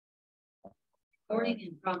Recording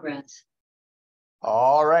in progress.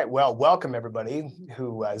 All right. Well, welcome everybody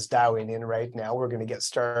who is dialing in right now. We're going to get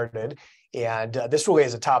started. And this really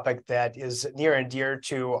is a topic that is near and dear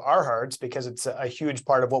to our hearts because it's a huge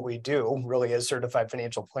part of what we do, really, as certified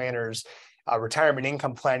financial planners. Retirement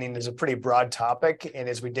income planning is a pretty broad topic. And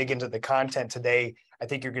as we dig into the content today, I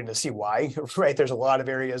think you're going to see why, right? There's a lot of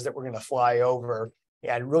areas that we're going to fly over.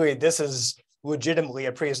 And really, this is legitimately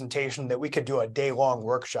a presentation that we could do a day-long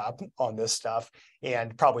workshop on this stuff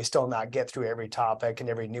and probably still not get through every topic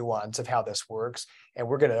and every nuance of how this works. And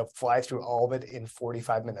we're going to fly through all of it in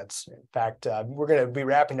 45 minutes. In fact, we're going to be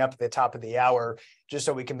wrapping up at the top of the hour just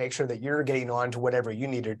so we can make sure that you're getting on to whatever you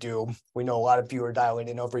need to do. We know a lot of you are dialing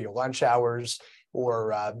in over your lunch hours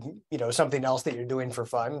or, something else that you're doing for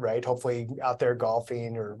fun, right? Hopefully out there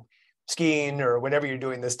golfing or skiing or whatever you're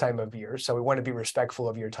doing this time of year. So we want to be respectful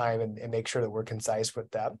of your time and make sure that we're concise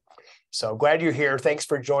with that. So glad you're here. Thanks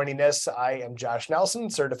for joining us. I am Josh Nelson,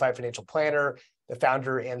 certified financial planner, the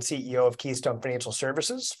founder and CEO of Keystone Financial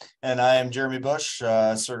Services. And I am Jeremy Busch,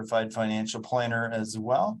 certified financial planner as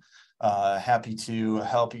well. Happy to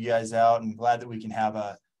help you guys out and glad that we can have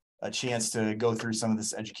a chance to go through some of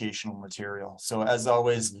this educational material. So as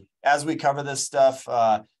always, as we cover this stuff,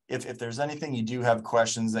 if there's anything you do have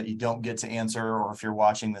questions that you don't get to answer, or if you're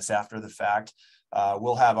watching this after the fact,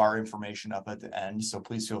 we'll have our information up at the end. So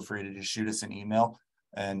please feel free to just shoot us an email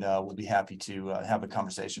and we'll be happy to have a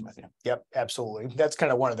conversation with you. Yep, absolutely. That's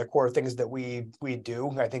kind of one of the core things that we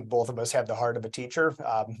do. I think both of us have the heart of a teacher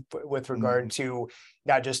with regard to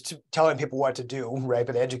not just telling people what to do, right,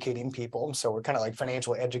 but educating people. So we're kind of like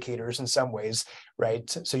financial educators in some ways, right?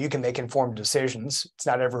 So you can make informed decisions. It's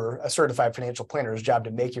not ever a certified financial planner's job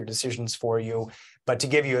to make your decisions for you, but to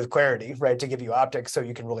give you clarity, right, to give you optics so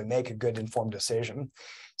you can really make a good informed decision.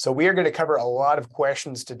 So we are going to cover a lot of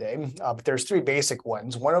questions today, but there's three basic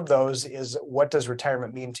ones. One of those is, what does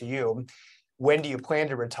retirement mean to you? When do you plan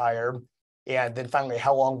to retire? And then finally,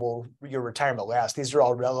 how long will your retirement last? These are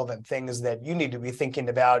all relevant things that you need to be thinking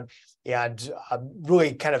about and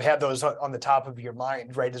really kind of have those on the top of your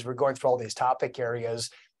mind, right, as we're going through all these topic areas,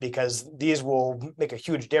 because these will make a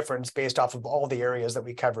huge difference based off of all the areas that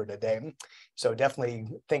we cover today. So definitely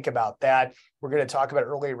think about that. We're going to talk about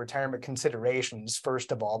early retirement considerations.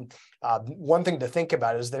 First of all, one thing to think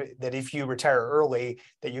about is that if you retire early,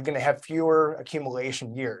 that you're going to have fewer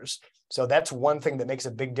accumulation years. So that's one thing that makes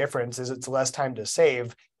a big difference, is it's less time to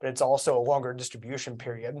save, but it's also a longer distribution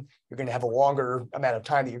period. You're going to have a longer amount of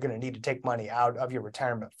time that you're going to need to take money out of your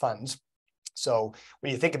retirement funds. So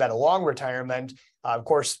when you think about a long retirement, of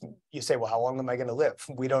course, you say, well, how long am I going to live?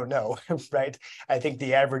 We don't know, right? I think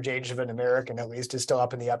the average age of an American, at least, is still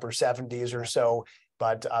up in the upper 70s or so,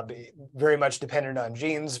 but very much dependent on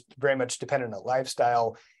genes, very much dependent on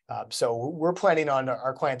lifestyle. So we're planning on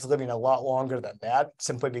our clients living a lot longer than that,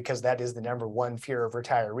 simply because that is the number one fear of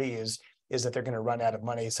retirees, is that they're going to run out of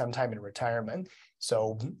money sometime in retirement.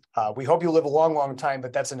 So we hope you live a long, long time,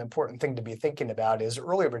 but that's an important thing to be thinking about, is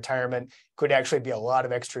early retirement could actually be a lot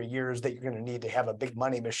of extra years that you're going to need to have a big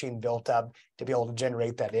money machine built up to be able to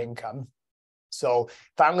generate that income. So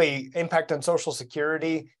finally, impact on Social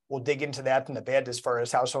Security. We'll dig into that in a bit as far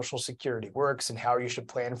as how Social Security works and how you should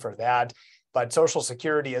plan for that. But Social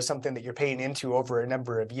Security is something that you're paying into over a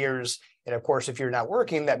number of years. And of course, if you're not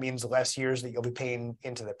working, that means less years that you'll be paying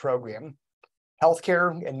into the program.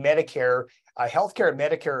 Healthcare and Medicare. Healthcare and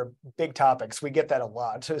Medicare are big topics. We get that a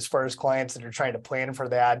lot as far as clients that are trying to plan for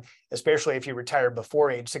that, especially if you retire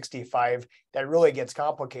before age 65. That really gets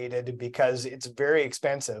complicated because it's very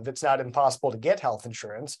expensive. It's not impossible to get health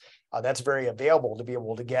insurance. That's very available to be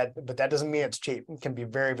able to get, but that doesn't mean it's cheap. It can be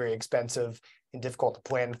very, very expensive and difficult to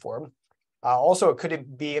plan for. Also, it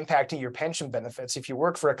could be impacting your pension benefits. If you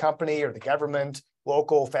work for a company or the government,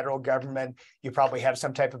 local, federal government, you probably have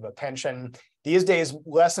some type of a pension. These days,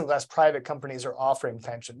 less and less private companies are offering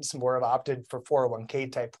pensions. More have opted for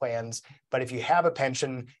 401k type plans. But if you have a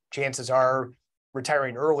pension, chances are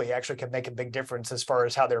retiring early actually can make a big difference as far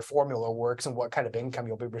as how their formula works and what kind of income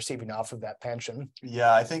you'll be receiving off of that pension.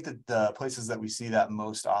 Yeah, I think that the places that we see that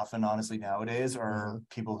most often, honestly, nowadays are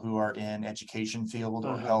people who are in education field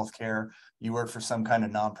or healthcare. You work for some kind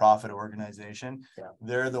of nonprofit organization. Yeah.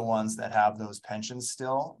 They're the ones that have those pensions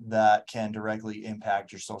still that can directly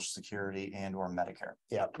impact your Social Security and or Medicare.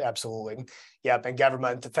 Yeah, absolutely. Yeah, and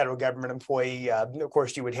government, the federal government employee, of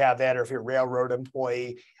course, you would have that, or if you're a railroad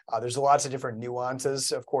employee. There's lots of different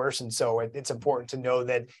nuances, of course, and so it's important to know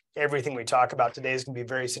that everything we talk about today is going to be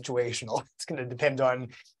very situational. It's going to depend on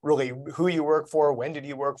really who you work for, when did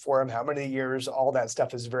you work for them, how many years, all that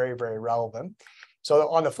stuff is very, very relevant. So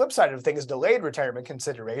on the flip side of things, delayed retirement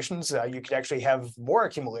considerations, you could actually have more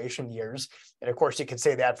accumulation years. And of course, you could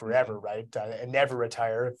say that forever, right? And never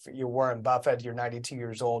retire. If you're Warren Buffett, you're 92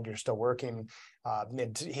 years old, you're still working.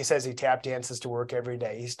 And he says he tap dances to work every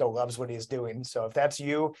day. He still loves what he's doing. So if that's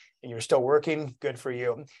you and you're still working, good for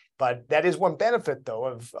you. But that is one benefit, though,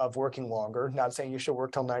 of working longer. Not saying you should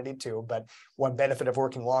work till 92, but one benefit of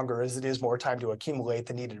working longer is it is more time to accumulate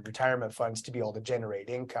the needed retirement funds to be able to generate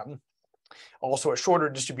income. Also, a shorter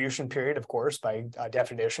distribution period, of course, by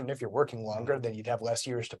definition. If you're working longer, then you'd have less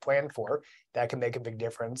years to plan for. That can make a big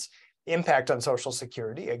difference. Impact on Social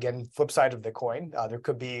Security. Again, flip side of the coin. There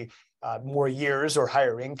could be more years or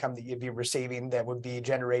higher income that you'd be receiving that would be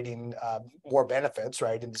generating more benefits,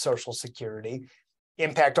 right, into Social Security.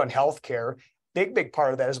 Impact on healthcare. Big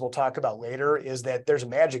part of that, as we'll talk about later, is that there's a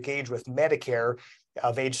magic age with Medicare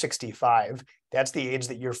of age 65. That's the age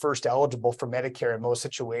that you're first eligible for Medicare in most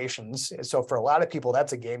situations. So for a lot of people,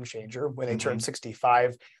 that's a game changer. When they turn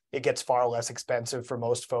 65, it gets far less expensive for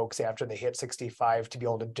most folks after they hit 65 to be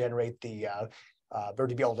able to generate the, or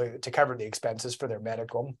to be able to cover the expenses for their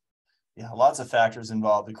medical. Yeah, lots of factors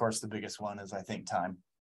involved. Of course, the biggest one is, I think, time,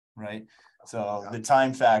 right? So the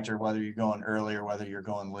time factor, whether you're going early or whether you're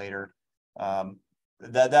going later,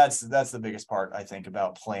 that's the biggest part, I think,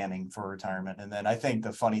 about planning for retirement. And then I think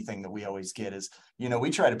the funny thing that we always get is, we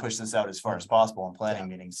try to push this out as far as possible in planning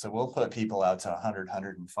meetings. So we'll put people out to 100,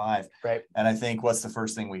 105. Right. And I think what's the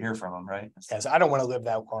first thing we hear from them, right? Yes, I don't want to live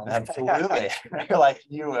that long. Absolutely. Like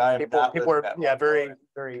you, people are very,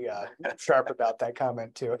 very sharp about that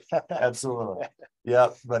comment too. Absolutely. Yeah.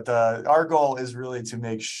 But our goal is really to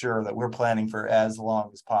make sure that we're planning for as long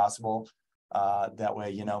as possible. That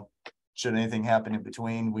way, should anything happen in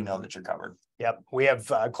between, we know that you're covered. Yep. We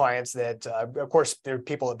have clients that, of course, there are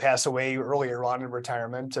people that pass away earlier on in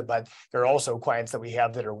retirement, but there are also clients that we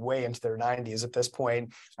have that are way into their 90s at this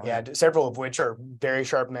point. And several of which are very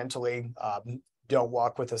sharp mentally, don't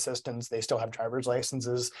walk with assistance. They still have driver's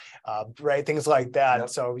licenses, right? Things like that. Yep.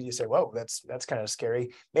 So you say, whoa, that's kind of scary.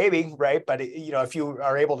 Maybe, right? But if you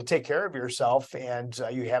are able to take care of yourself and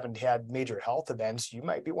you haven't had major health events, you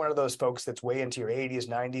might be one of those folks that's way into your 80s,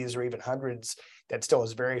 90s, or even hundreds that still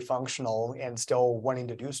is very functional and still wanting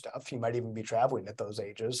to do stuff. You might even be traveling at those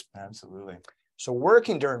ages. Absolutely. So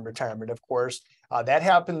working during retirement, of course, that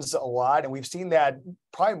happens a lot. And we've seen that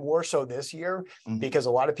probably more so this year because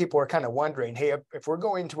a lot of people are kind of wondering, hey, if we're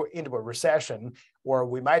going into a recession, or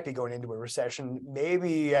we might be going into a recession,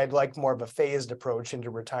 maybe I'd like more of a phased approach into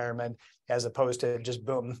retirement as opposed to just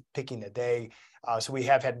boom, picking a day. So we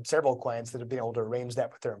have had several clients that have been able to arrange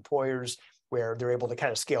that with their employers, where they're able to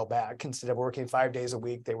kind of scale back. Instead of working 5 days a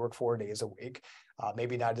week, they work 4 days a week.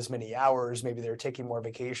 Maybe not as many hours. Maybe they're taking more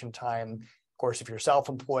vacation time. Of course, if you're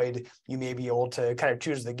self-employed, you may be able to kind of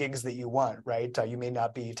choose the gigs that you want, right? You may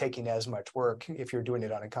not be taking as much work if you're doing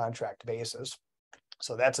it on a contract basis.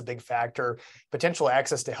 So that's a big factor. Potential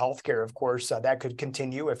access to healthcare, of course, that could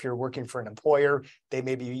continue if you're working for an employer. They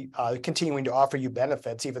may be continuing to offer you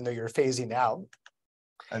benefits even though you're phasing out.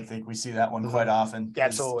 I think we see that one quite often.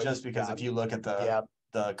 Absolutely. Just because if you look at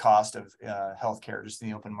the cost of healthcare just in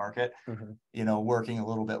the open market, working a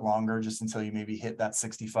little bit longer just until you maybe hit that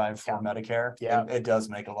 65 for Medicare, it does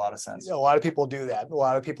make a lot of sense. A lot of people do that. A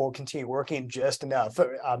lot of people continue working just enough,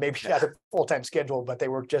 maybe not a full-time schedule, but they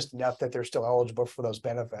work just enough that they're still eligible for those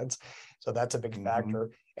benefits. So that's a big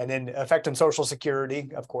factor. And then effect on Social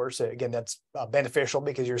Security, of course, again, that's beneficial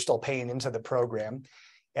because you're still paying into the program.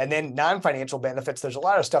 And then non-financial benefits, there's a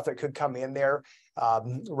lot of stuff that could come in there,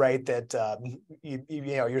 right? That,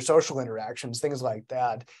 your social interactions, things like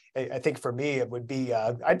that. I think for me, it would be,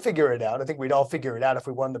 I'd figure it out. I think we'd all figure it out if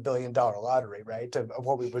we won the $1 billion lottery, right? Of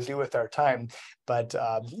what we would do with our time. But,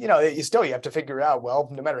 you have to figure out, well,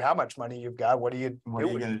 no matter how much money you've got, what are you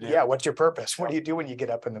going to do? Yeah, what's your purpose? What do you do when you get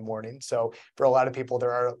up in the morning? So for a lot of people,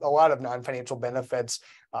 there are a lot of non-financial benefits.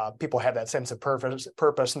 People have that sense of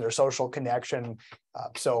purpose and their social connection.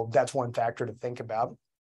 So that's one factor to think about.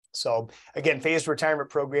 So again, phased retirement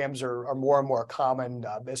programs are more and more common,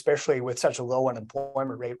 especially with such a low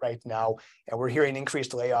unemployment rate right now. And we're hearing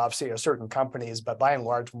increased layoffs at certain companies. But by and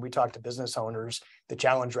large, when we talk to business owners, the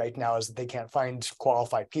challenge right now is that they can't find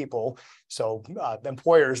qualified people. So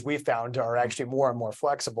employers, we found, are actually more and more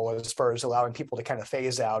flexible as far as allowing people to kind of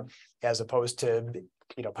phase out, as opposed to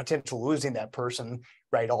potential losing that person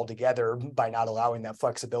right altogether by not allowing that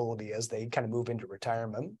flexibility as they kind of move into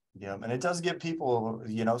retirement. Yeah, and it does give people,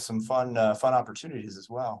 some fun opportunities as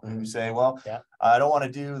well. You say, well, I don't want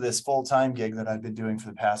to do this full-time gig that I've been doing for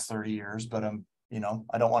the past 30 years, but I'm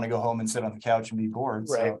I don't want to go home and sit on the couch and be bored.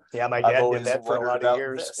 Right. So Yeah, my I've dad did always that for a wondered lot of about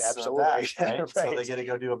years. this or Absolutely. that, right? Right. So they get to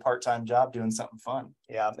go do a part-time job doing something fun.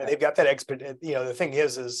 Yeah, and they've got that the thing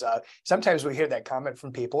is sometimes we hear that comment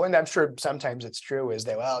from people, and I'm sure sometimes it's true, is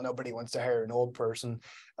that, well, nobody wants to hire an old person.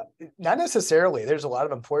 Not necessarily. There's a lot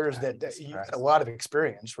of employers that you got a lot of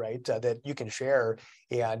experience, right? That you can share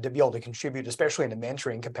and to be able to contribute, especially in a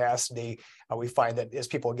mentoring capacity. We find that as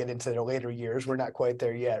people get into their later years, we're not quite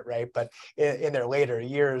there yet, right? But in their later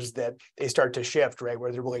years, that they start to shift, right,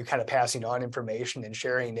 where they're really kind of passing on information and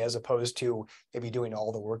sharing as opposed to maybe doing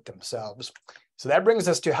all the work themselves. So that brings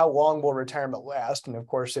us to how long will retirement last? And of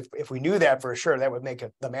course, if we knew that for sure, that would make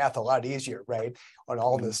the math a lot easier, right, on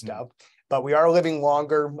all this stuff. But we are living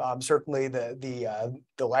longer. Certainly, the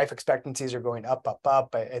life expectancies are going up, up,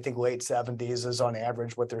 up. I think late 70s is on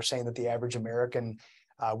average what they're saying that the average American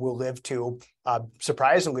will live to.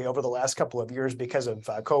 Surprisingly, over the last couple of years, because of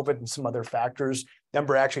COVID and some other factors,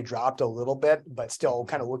 number actually dropped a little bit, but still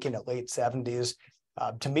kind of looking at late 70s.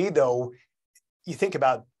 To me, though, you think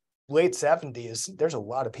about late 70s, there's a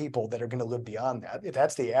lot of people that are going to live beyond that. If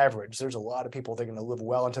that's the average, there's a lot of people that are going to live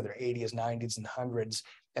well into their 80s, 90s, and 100s.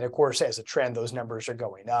 And of course, as a trend, those numbers are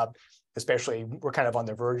going up, especially we're kind of on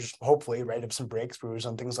the verge, hopefully, right, of some breakthroughs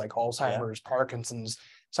on things like Alzheimer's, Parkinson's,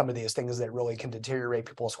 some of these things that really can deteriorate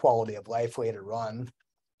people's quality of life later on.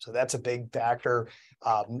 So that's a big factor.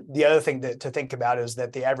 The other thing to think about is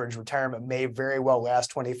that the average retirement may very well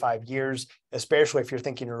last 25 years, especially if you're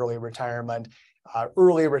thinking early retirement.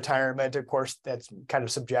 Early retirement, of course, that's kind of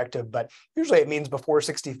subjective, but usually it means before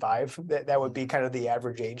 65. That would be kind of the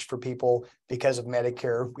average age for people because of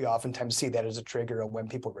Medicare. We oftentimes see that as a trigger of when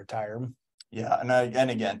people retire. Yeah, and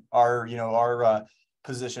again, our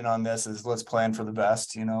position on this is let's plan for the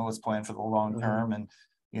best. Let's plan for the long term,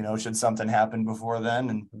 and should something happen before then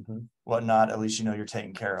and whatnot, at least you're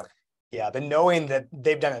taken care of. Yeah, but knowing that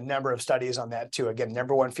they've done a number of studies on that too. Again,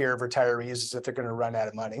 number one fear of retirees is that they're going to run out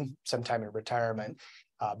of money sometime in retirement.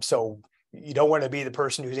 So you don't want to be the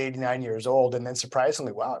person who's 89 years old and then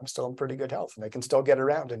surprisingly, wow, I'm still in pretty good health and I can still get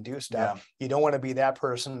around and do stuff. Yeah. You don't want to be that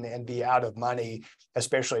person and be out of money,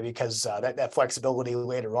 especially because that flexibility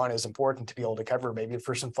later on is important to be able to cover maybe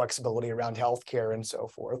for some flexibility around healthcare and so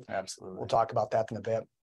forth. Absolutely. We'll talk about that in a bit.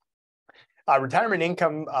 Retirement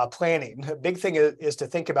income planning. A big thing is to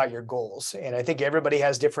think about your goals. And I think everybody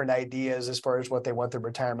has different ideas as far as what they want their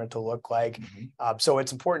retirement to look like. So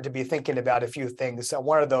it's important to be thinking about a few things. So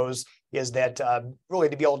one of those is that really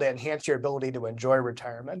to be able to enhance your ability to enjoy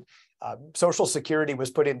retirement. Social Security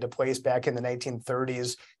was put into place back in the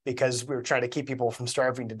 1930s because we were trying to keep people from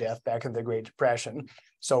starving to death back in the Great Depression.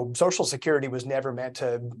 So Social Security was never meant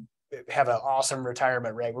to have an awesome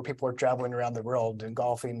retirement, right, where people are traveling around the world and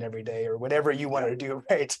golfing every day or whatever you want to do,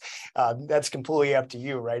 right? That's completely up to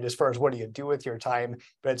you, right, as far as what do you do with your time,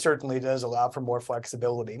 but it certainly does allow for more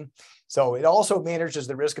flexibility. So it also manages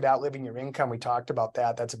the risk of outliving your income. We talked about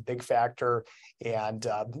that. That's a big factor. And,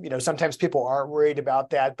 sometimes people aren't worried about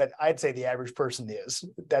that, but I'd say the average person is.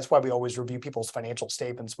 That's why we always review people's financial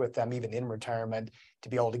statements with them, even in retirement, to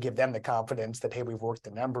be able to give them the confidence that, hey, we've worked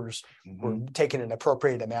the numbers. We're taking an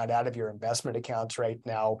appropriate amount out of your investment accounts right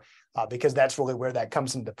now, because that's really where that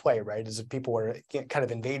comes into play, right? Is if people are kind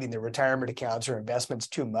of invading their retirement accounts or investments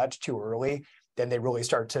too much, too early, then they really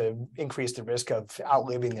start to increase the risk of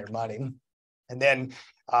outliving their money. And then,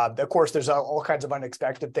 of course, there's all kinds of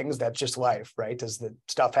unexpected things. That's just life, right? As the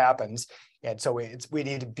stuff happens. And so we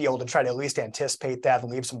need to be able to try to at least anticipate that and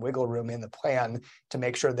leave some wiggle room in the plan to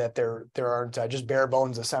make sure that there aren't just bare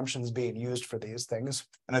bones assumptions being used for these things.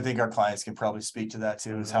 And I think our clients can probably speak to that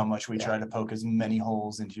too, is how much we try to poke as many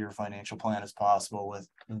holes into your financial plan as possible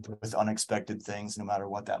with unexpected things, no matter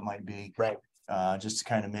what that might be. Right. Just to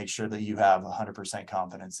kind of make sure that you have 100%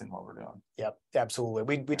 confidence in what we're doing. Yep,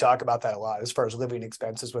 absolutely. We talk about that a lot as far as living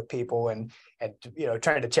expenses with people and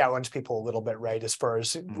trying to challenge people a little bit, right, as far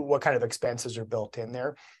as what kind of expenses are built in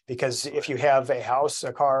there. Because if you have a house,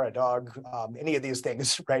 a car, a dog, any of these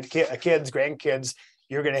things, right, kids, grandkids,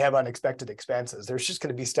 you're going to have unexpected expenses. There's just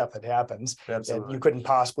going to be stuff that happens that you couldn't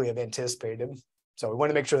possibly have anticipated. So we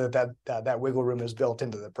want to make sure that wiggle room is built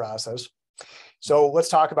into the process. So let's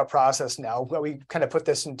talk about process now. We kind of put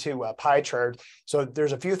this into a pie chart. So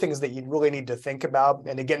there's a few things that you really need to think about.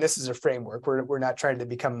 And again, this is a framework. We're not trying to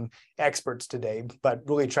become experts today, but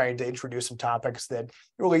really trying to introduce some topics that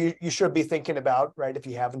really you should be thinking about, right, if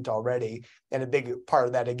you haven't already. And a big part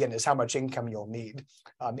of that, again, is how much income you'll need.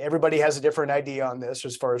 Everybody has a different idea on this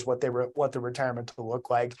as far as what the retirement will look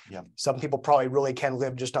like. Yep. Some people probably really can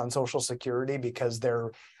live just on Social Security because they're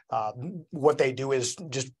what they do is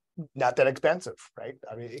just not that expensive, right?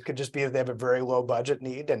 I mean, it could just be that they have a very low budget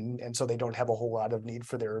need and so they don't have a whole lot of need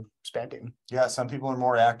for their spending. Yeah, some people are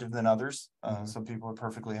more active than others. Some people are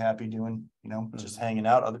perfectly happy doing, just hanging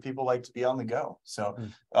out. Other people like to be on the go. So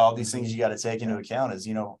all these things you got to take into account is,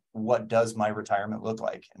 what does my retirement look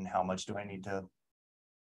like and how much do I need to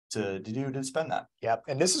do to spend that? Yep.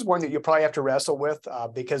 And this is one that you probably have to wrestle with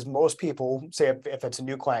because most people say if it's a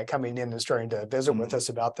new client coming in and starting to visit with us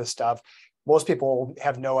about this stuff, most people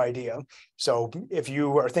have no idea. So if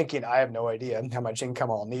you are thinking, I have no idea how much income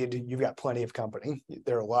I'll need, you've got plenty of company.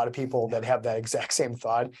 There are a lot of people that have that exact same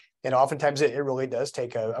thought. And oftentimes it really does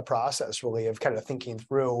take a process really of kind of thinking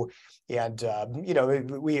through. And,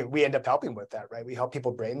 we end up helping with that, right? We help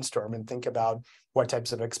people brainstorm and think about what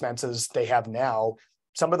types of expenses they have now.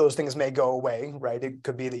 Some of those things may go away, right? It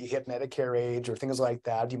could be that you hit Medicare age or things like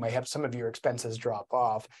that. You might have some of your expenses drop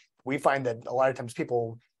off. We find that a lot of times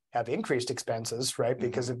people have increased expenses, right?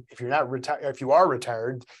 Because if you're not retired, if you are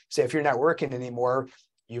retired, say if you're not working anymore,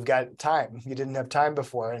 you've got time. You didn't have time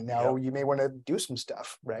before, and now you may want to do some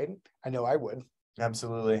stuff, right? I know I would.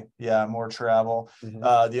 Absolutely. Yeah, more travel.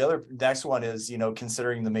 The other next one is,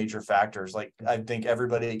 considering the major factors. Like I think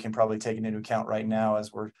everybody can probably take it into account right now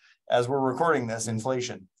as we're recording this,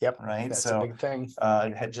 inflation. Yep. Right. That's so a big thing.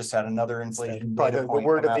 Had just had another inflation. Probably the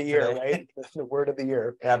word of the year, today. right? The word of the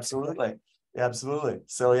year. Absolutely. Absolutely.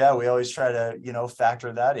 So yeah, we always try to,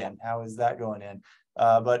 factor that in. How is that going in?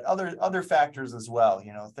 But other factors as well,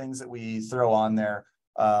 things that we throw on there.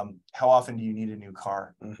 How often do you need a new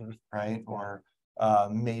car? Right. Or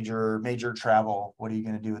major travel. What are you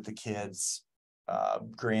going to do with the kids,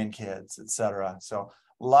 grandkids, etc. So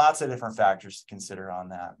lots of different factors to consider on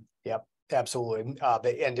that. Yep, absolutely.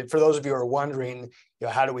 And for those of you who are wondering,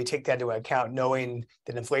 how do we take that into account, knowing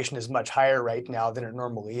that inflation is much higher right now than it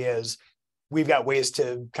normally is? We've got ways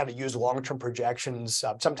to kind of use long-term projections.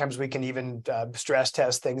 Sometimes we can even stress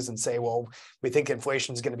test things and say, well, we think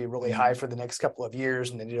inflation is going to be really high for the next couple of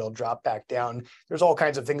years, and then it'll drop back down. There's all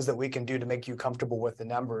kinds of things that we can do to make you comfortable with the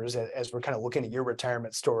numbers as we're kind of looking at your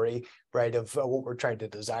retirement story, right, of what we're trying to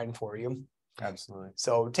design for you. Absolutely.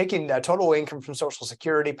 So taking total income from Social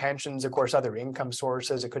Security, pensions, of course, other income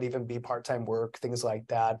sources, it could even be part-time work, things like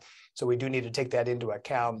that. So we do need to take that into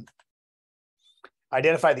account.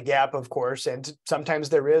 Identify the gap, of course, and sometimes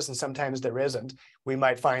there is and sometimes there isn't. We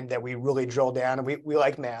might find that we really drill down, and we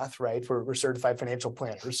like math, right? We're certified financial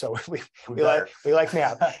planners, so we like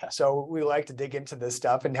math. So we like to dig into this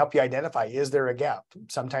stuff and help you identify, is there a gap?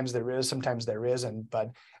 Sometimes there is, sometimes there isn't,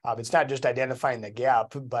 but it's not just identifying the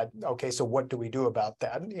gap, but okay, so what do we do about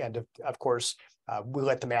that? And of course, we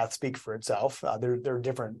let the math speak for itself. There are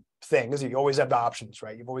different things. You always have options,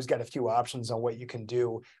 right? You've always got a few options on what you can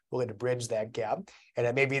do really to bridge that gap. And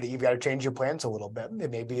it may be that you've got to change your plans a little bit.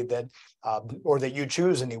 It may be that, or that you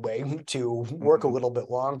choose anyway to work a little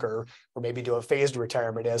bit longer, or maybe do a phased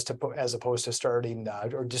retirement as opposed to starting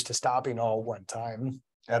or just to stopping all at one time.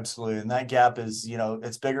 Absolutely. And that gap is,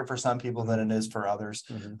 it's bigger for some people than it is for others.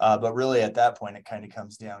 But really at that point, it kind of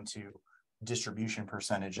comes down to distribution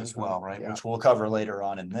percentage as well, right? Which we'll cover later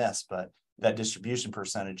on in this, but that distribution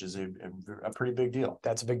percentage is a pretty big deal.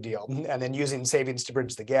 That's a big deal. And then using savings to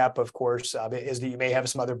bridge the gap, of course, is that you may have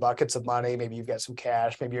some other buckets of money. Maybe you've got some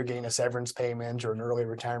cash, maybe you're getting a severance payment or an early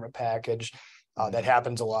retirement package. That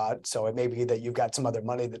happens a lot. So it may be that you've got some other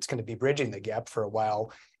money that's going to be bridging the gap for a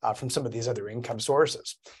while from some of these other income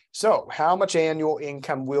sources. So how much annual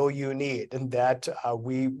income will you need? And that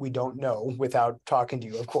we don't know without talking to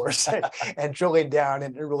you, of course, and drilling down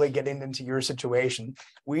and really getting into your situation.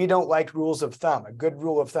 We don't like rules of thumb. A good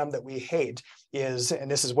rule of thumb that we hate is, and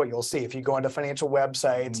this is what you'll see, if you go onto financial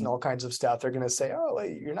websites and all kinds of stuff, they're going to say, oh,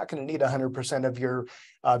 you're not going to need 100%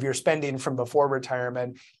 of your spending from before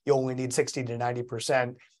retirement. You only need 60 to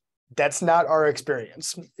 90%. That's not our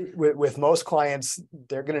experience. With most clients,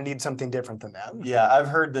 they're going to need something different than that. Yeah, I've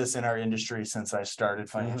heard this in our industry since I started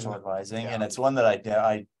financial advising, and it's one that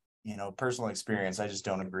I personal experience, I just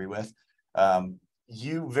don't agree with.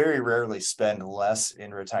 You very rarely spend less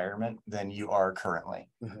in retirement than you are currently.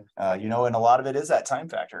 And a lot of it is that time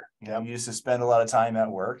factor. You used to spend a lot of time at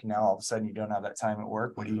work. Now all of a sudden you don't have that time at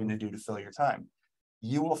work. What are you going to do to fill your time?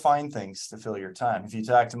 You will find things to fill your time. If you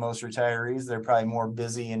talk to most retirees, they're probably more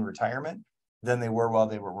busy in retirement than they were while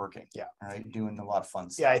they were working. Right. Doing a lot of fun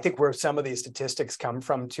stuff. Yeah, I think where some of these statistics come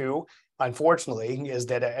from too, unfortunately, is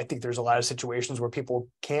that I think there's a lot of situations where people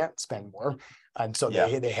can't spend more. And so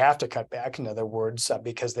they have to cut back, in other words,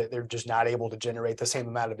 because they're just not able to generate the same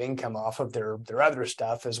amount of income off of their other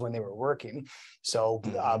stuff as when they were working. So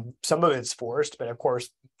some of it's forced, but of course,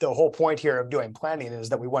 the whole point here of doing planning is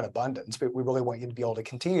that we want abundance. We really want you to be able to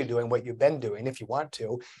continue doing what you've been doing if you want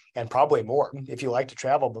to, and probably more. If you like to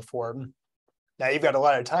travel before, now you've got a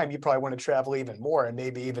lot of time, you probably want to travel even more, and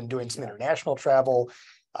maybe even doing some international travel.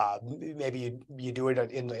 Maybe you do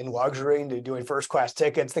it in luxury, and doing first class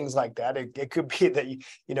tickets, things like that. It could be that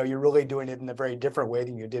you're really doing it in a very different way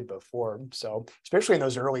than you did before. So especially in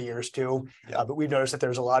those early years too. But we've noticed that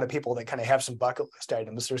there's a lot of people that kind of have some bucket list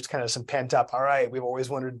items. There's kind of some pent up. All right, we've always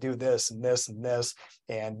wanted to do this and this and this,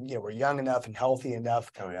 and we're young enough and healthy enough.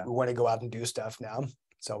 We want to go out and do stuff now.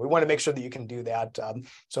 So we want to make sure that you can do that.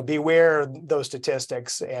 So beware those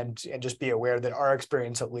statistics, and just be aware that our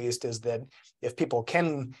experience, at least, is that if people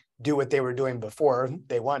can do what they were doing before,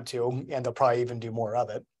 they want to, and they'll probably even do more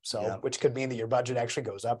of it. So which could mean that your budget actually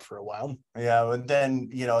goes up for a while. Yeah. And then,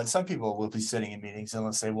 and some people will be sitting in meetings and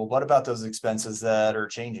let's say, well, what about those expenses that are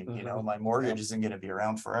changing? My mortgage isn't going to be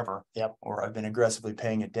around forever. Or I've been aggressively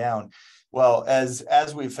paying it down. Well, as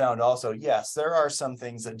we've found also, yes, there are some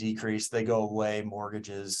things that decrease, they go away,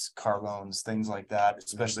 mortgages, car loans, things like that.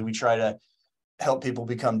 Especially we try to help people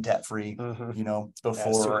become debt free,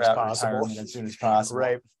 before or at retirement as soon as possible.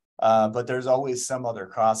 Right. But there's always some other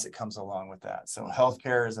cost that comes along with that. So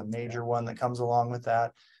healthcare is a major one that comes along with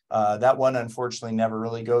that. That one, unfortunately, never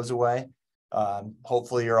really goes away.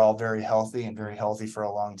 Hopefully you're all very healthy for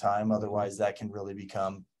a long time. Otherwise that can really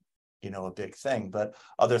become a big thing. But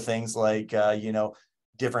other things like,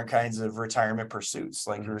 different kinds of retirement pursuits,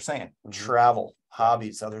 like you were saying, travel,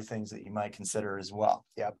 hobbies, other things that you might consider as well.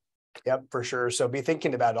 Yep, for sure. So be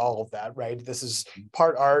thinking about all of that, right? This is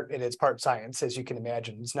part art and it's part science, as you can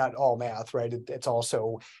imagine. It's not all math, right? It's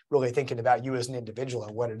also really thinking about you as an individual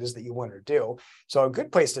and what it is that you want to do. So a good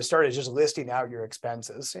place to start is just listing out your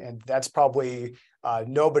expenses. And that's probably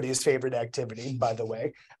nobody's favorite activity, by the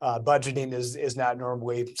way. Budgeting is not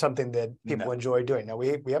normally something that people enjoy doing. Now,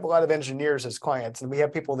 we have a lot of engineers as clients, and we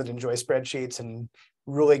have people that enjoy spreadsheets and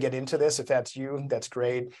really get into this. If that's you, that's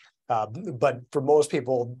great. But for most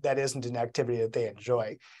people, that isn't an activity that they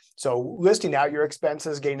enjoy. So listing out your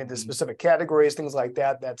expenses, getting into specific categories, things like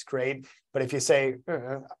that, that's great. But if you say,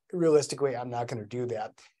 realistically, I'm not going to do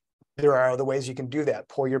that, there are other ways you can do that.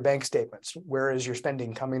 Pull your bank statements. Where is your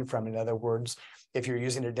spending coming from? In other words, if you're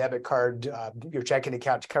using a debit card, your checking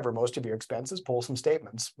account to cover most of your expenses, pull some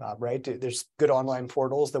statements, right? There's good online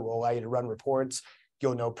portals that will allow you to run reports.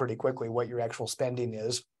 You'll know pretty quickly what your actual spending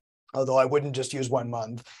is. Although I wouldn't just use 1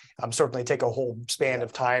 month, certainly take a whole span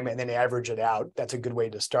of time and then average it out. That's a good way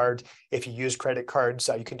to start. If you use credit cards,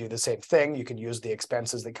 you can do the same thing. You can use the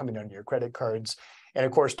expenses that come in on your credit cards. And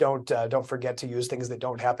of course, don't forget to use things that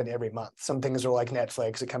don't happen every month. Some things are like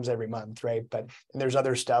Netflix, it comes every month, right? But there's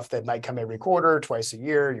other stuff that might come every quarter, twice a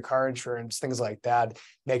year, your car insurance, things like that.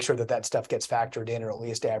 Make sure that stuff gets factored in, or at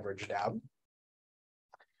least averaged out.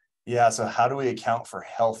 Yeah, so how do we account for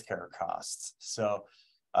healthcare costs? So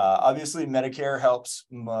obviously, Medicare helps,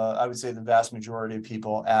 I would say, the vast majority of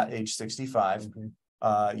people at age 65.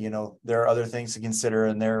 There are other things to consider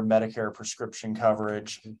in their Medicare prescription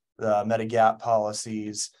coverage, Medigap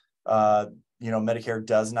policies. Medicare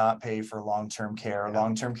does not pay for long-term care.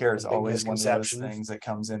 Long-term care is always one of those things that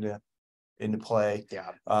comes into play.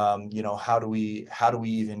 How do we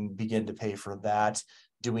even begin to pay for that?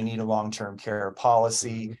 Do we need a long-term care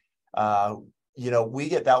policy? We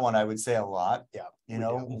get that one, I would say, a lot.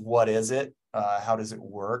 What is it? How does it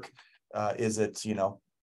work? Is it,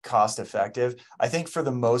 cost effective? I think for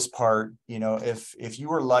the most part, if you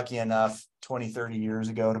were lucky enough 20, 30 years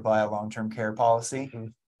ago to buy a long-term care policy,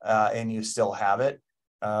 and you still have it,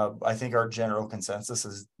 I think our general consensus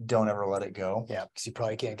is don't ever let it go. Yeah, because you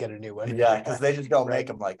probably can't get a new one. Yeah, because they just don't make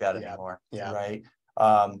them like that anymore. Right.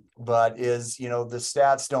 But the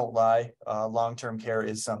stats don't lie. Long-term care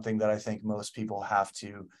is something that I think most people have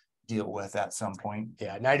to deal with at some point.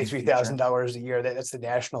 Yeah, $93,000 a year. That's the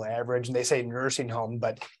national average. And they say nursing home,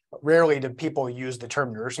 but rarely do people use the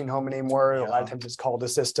term nursing home anymore. A lot of times it's called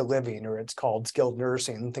assisted living, or it's called skilled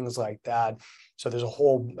nursing, things like that. So there's a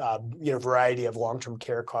whole variety of long-term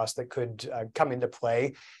care costs that could come into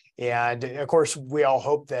play. And of course, we all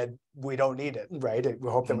hope that we don't need it, right? We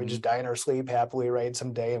hope that we just die in our sleep happily, right,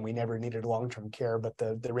 someday, and we never needed long-term care. But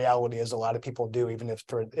the reality is a lot of people do, even if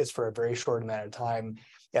it's for a very short amount of time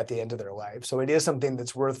at the end of their life. So it is something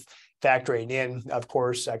that's worth factoring in, of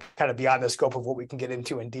course, kind of beyond the scope of what we can get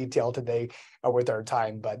into in detail today with our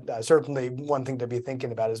time. But certainly one thing to be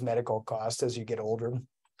thinking about is medical costs as you get older.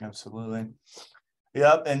 Absolutely.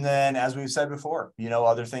 Yep. And then, as we've said before,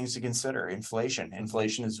 other things to consider. Inflation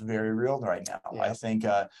is very real right now. Yeah. I think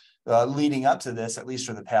leading up to this, at least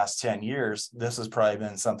for the past 10 years, this has probably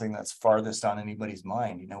been something that's farthest on anybody's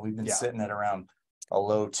mind. We've been sitting at around a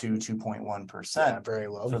low 2.1% very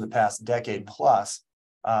low for the past decade plus.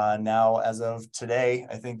 Now, as of today,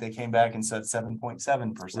 I think they came back and said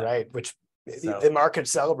 7.7%. Right, which the market's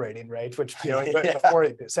celebrating, right? Which before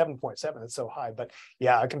 7.7, it's so high, but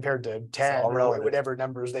compared to 10 or whatever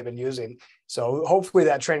numbers they've been using. So hopefully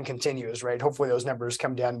that trend continues, right? Hopefully those numbers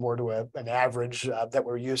come down more to an average that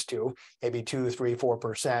we're used to, maybe 2, 3,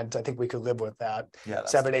 4%. I think we could live with that.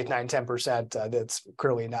 7, 8, 9, 10%. That's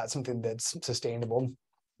clearly not something that's sustainable.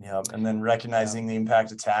 Yeah, and then recognizing the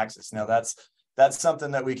impact of taxes. Now that's something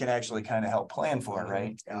that we can actually kind of help plan for,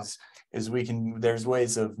 right? There's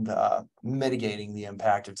ways of mitigating the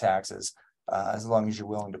impact of taxes as long as you're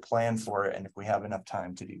willing to plan for it and if we have enough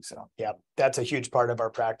time to do so. Yeah, that's a huge part of our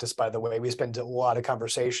practice, by the way. We spend a lot of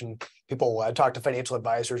conversation. People talk to financial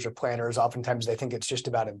advisors or planners. Oftentimes they think it's just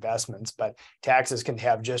about investments, but taxes can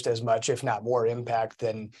have just as much, if not more, impact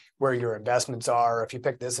than where your investments are. If you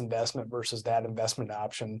pick this investment versus that investment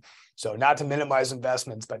option. So not to minimize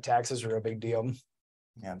investments, but taxes are a big deal.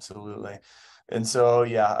 Absolutely. And so,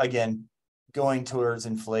 again, going towards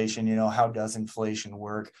inflation, how does inflation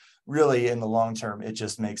work? Really, in the long term, it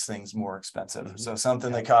just makes things more expensive. So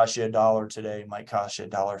something that costs you $1 today might cost you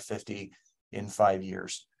 $1.50 in 5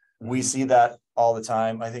 years. We see that all the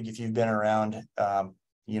time. I think if you've been around,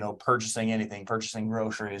 purchasing anything, purchasing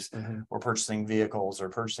groceries or purchasing vehicles or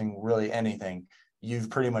purchasing really anything,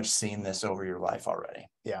 you've pretty much seen this over your life already.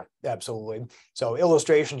 Yeah, absolutely. So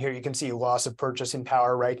illustration here, you can see loss of purchasing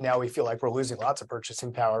power. Right now, we feel like we're losing lots of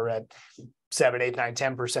purchasing power at 7, 8, 9,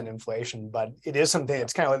 10% inflation, but it is something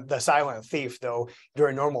that's kind of like the silent thief, though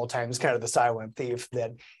during normal times, kind of the silent thief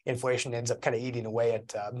that inflation ends up kind of eating away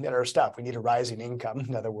at our stuff. We need a rising income.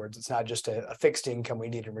 In other words, it's not just a fixed income we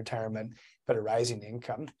need in retirement, but a rising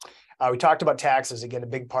income. We talked about taxes. Again, a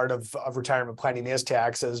big part of retirement planning is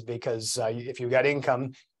taxes because if you've got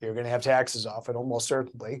income, you're going to have taxes off it almost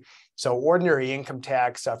certainly. So ordinary income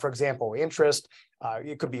tax, for example, interest,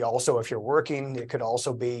 it could be also if you're working, it could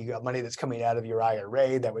also be money that's coming out of your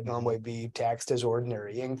IRA that would normally be taxed as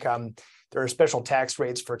ordinary income. There are special tax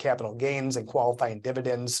rates for capital gains and qualifying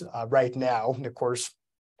dividends right now. And of course,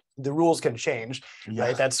 the rules can change,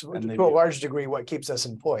 right? That's to a large degree what keeps us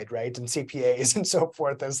employed, right? And CPAs and so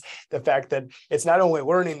forth is the fact that it's not only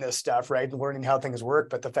learning this stuff, right? And learning how things work,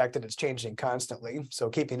 but the fact that it's changing constantly. So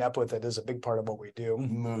keeping up with it is a big part of what we do.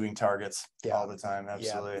 Moving targets all the time.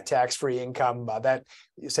 Absolutely. Yeah. Tax-free income, that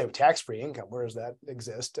you say tax-free income, where does that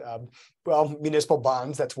exist? Well, municipal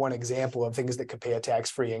bonds, that's one example of things that could pay a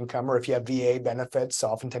tax-free income. Or if you have VA benefits,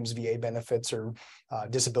 oftentimes VA benefits or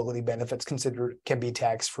disability benefits can be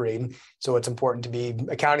tax-free. So it's important to be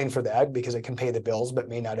accounting for that because it can pay the bills, but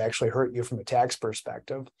may not actually hurt you from a tax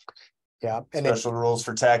perspective. Yeah. And special rules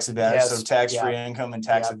for tax advantage. So tax-free income and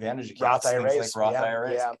tax advantage accounts, Roth IRAs, things like Roth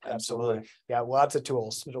IRAs. Yeah, absolutely. Yeah, lots of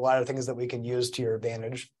tools. There's a lot of things that we can use to your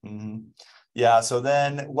advantage. Yeah. So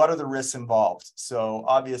then what are the risks involved? So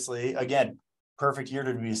obviously, again, perfect year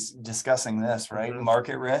to be discussing this, right?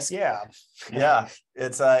 Market risk. Yeah.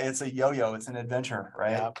 It's a yo-yo. It's an adventure,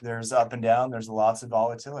 right? Yeah. There's up and down. There's lots of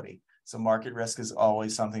volatility. So market risk is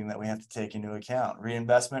always something that we have to take into account.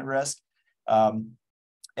 Reinvestment risk,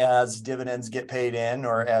 as dividends get paid in,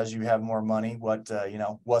 or as you have more money, what's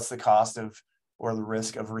the cost of or the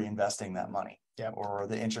risk of reinvesting that money? Or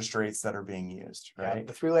the interest rates that are being used, right? Yeah,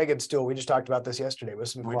 the three-legged stool. We just talked about this yesterday with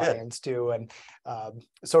some clients too. And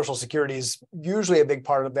Social Security is usually a big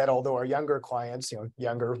part of that, although our younger clients,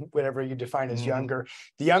 younger, whatever you define as younger,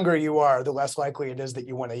 the younger you are, the less likely it is that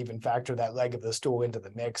you want to even factor that leg of the stool into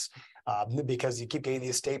the mix. Because you keep getting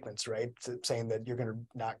these statements, right, saying that you're going to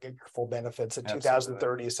not get your full benefits at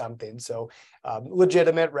 2030 something. So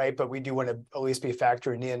legitimate, right? But we do want to at least be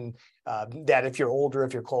factoring in that if you're older,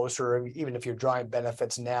 if you're closer, even if you're drawing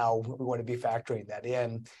benefits now, we want to be factoring that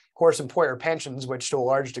in. Of course, employer pensions, which to a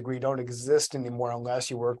large degree don't exist anymore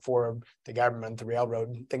unless you work for the government, the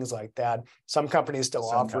railroad, things like that. Some companies still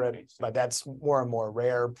offer it, but that's more and more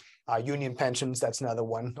rare. Union pensions, that's another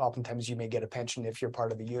one. Oftentimes you may get a pension if you're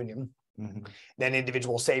part of a union. Then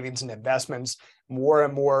individual savings and investments, more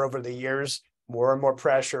and more over the years, more and more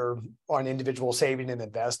pressure on individual saving and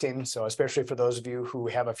investing. So especially for those of you who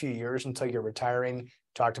have a few years until you're retiring,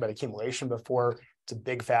 talked about accumulation before, it's a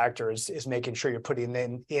big factor is making sure you're putting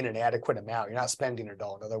in an adequate amount. You're not spending it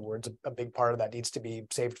all. In other words, a big part of that needs to be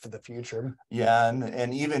saved for the future. Yeah,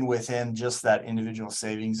 and even within just that individual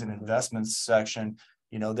savings and investments section,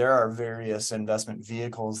 there are various investment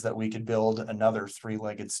vehicles that we could build another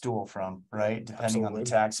three-legged stool from, right? Depending on the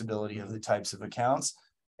taxability of the types of accounts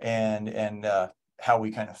and how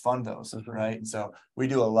we kind of fund those, right? And so we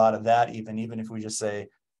do a lot of that, even if we just say,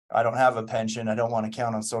 I don't have a pension, I don't want to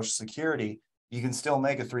count on Social Security, you can still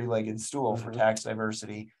make a three-legged stool for tax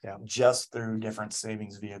diversity just through different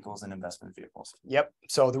savings vehicles and investment vehicles. Yep.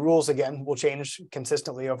 So the rules, again, will change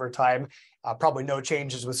consistently over time. Probably no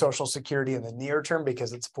changes with Social Security in the near term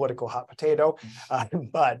because it's a political hot potato.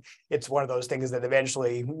 But it's one of those things that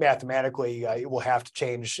eventually, mathematically, it will have to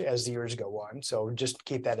change as the years go on. So just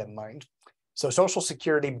keep that in mind. So Social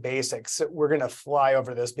Security basics, we're going to fly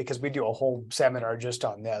over this because we do a whole seminar just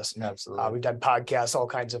on this. Absolutely. We've done podcasts, all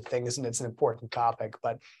kinds of things, and it's an important topic.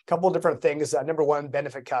 But a couple of different things. Number one,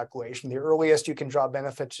 benefit calculation. The earliest you can draw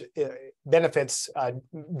benefits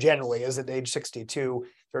generally is at age 62.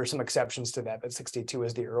 There are some exceptions to that, but 62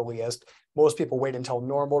 is the earliest. Most people wait until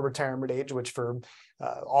normal retirement age, which for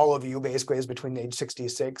all of you basically is between age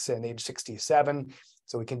 66 and age 67.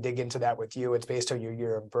 So we can dig into that with you. It's based on your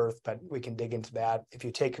year of birth, but we can dig into that. If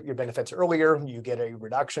you take your benefits earlier, you get a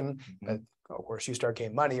reduction, but of course you start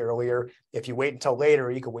getting money earlier. If you wait until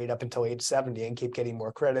later, you could wait up until age 70 and keep getting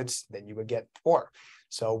more credits, then you would get more.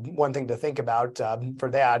 So one thing to think about for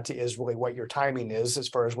that is really what your timing is as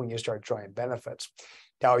far as when you start drawing benefits.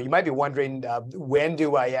 Now, you might be wondering, when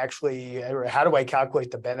do I actually, or how do I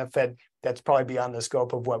calculate the benefit? That's probably beyond the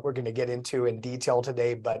scope of what we're going to get into in detail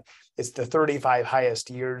today, but it's the 35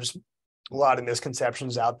 highest years. A lot of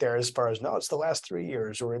misconceptions out there as far as, no, it's the last 3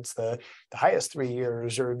 years, or it's the highest 3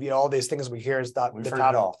 years, or all these things we hear is the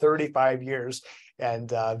top 35 years.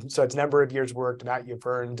 And so it's number of years worked, not you've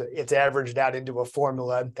earned. It's averaged out into a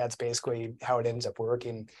formula. That's basically how it ends up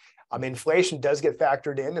working. Inflation does get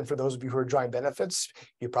factored in. And for those of you who are drawing benefits,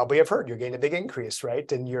 you probably have heard you're getting a big increase, right,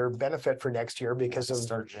 in your benefit for next year because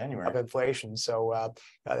of inflation. So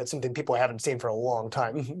that's something people haven't seen for a long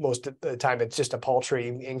time. Most of the time, it's just a paltry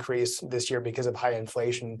increase this year because of high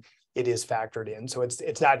inflation. It is factored in. So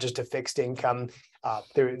it's not just a fixed income.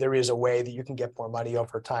 There is a way that you can get more money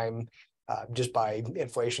over time. Just by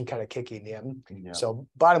inflation kind of kicking in. Yeah. So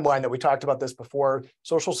bottom line that we talked about this before,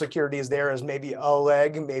 Social Security is there as maybe a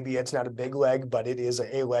leg, maybe it's not a big leg, but it is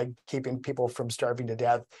a leg keeping people from starving to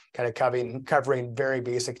death, kind of covering very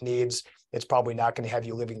basic needs. It's probably not going to have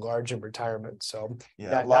you living large in retirement. So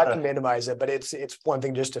not to minimize it, but it's one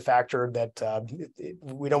thing just a factor that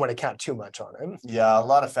we don't want to count too much on it. Yeah, a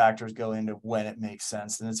lot of factors go into when it makes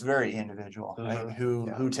sense, and it's very individual, right?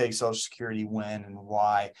 Who takes Social Security when and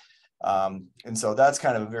why. And so that's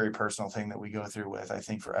kind of a very personal thing that we go through with, I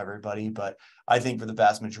think, for everybody. But I think for the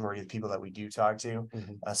vast majority of people that we do talk to,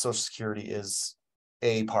 Social Security is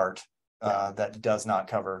a part that does not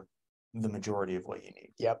cover the majority of what you need.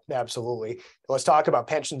 Yep, absolutely. Let's talk about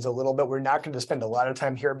pensions a little bit. We're not going to spend a lot of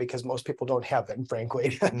time here because most people don't have them,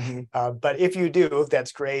 frankly. But if you do,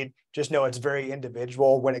 that's great. Just know it's very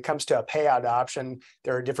individual. When it comes to a payout option,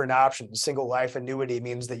 there are different options. Single life annuity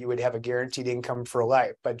means that you would have a guaranteed income for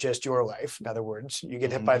life, but just your life. In other words, you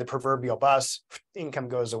get hit by the proverbial bus, income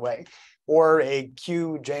goes away. Or a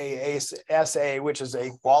QJSA, which is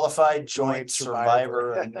a qualified joint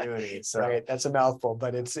survivor annuity. So. Right, that's a mouthful,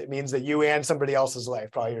 but it means that you and somebody else's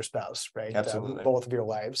life, probably your spouse, right? Absolutely. Both of your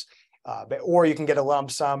lives. Or you can get a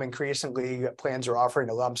lump sum. Increasingly, plans are offering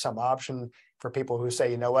a lump sum option for people who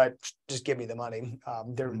say, you know what, just give me the money.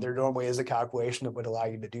 There normally is a calculation that would allow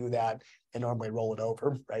you to do that and normally roll it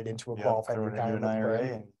over right into a qualified retirement IRA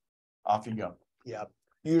plan. And off you go. Yeah.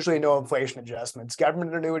 Usually no inflation adjustments.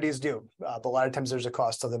 Government annuities do, but a lot of times there's a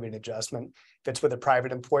cost of living adjustment. If it's with a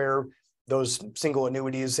private employer, those single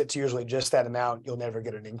annuities, it's usually just that amount. You'll never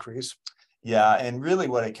get an increase. Yeah, and really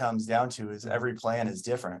what it comes down to is every plan is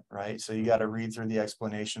different, right? So you got to read through the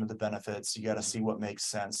explanation of the benefits. You got to see what makes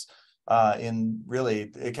sense. And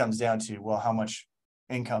really it comes down to, well, how much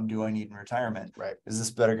income do I need in retirement? Right. Is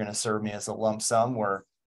this better going to serve me as a lump sum where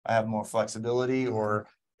I have more flexibility, or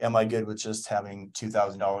am I good with just having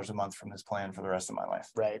 $2,000 a month from this plan for the rest of my life?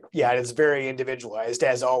 Right. Yeah, it's very individualized,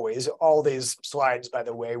 as always. All these slides, by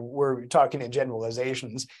the way, we're talking in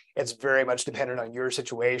generalizations. It's very much dependent on your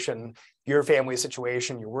situation, your family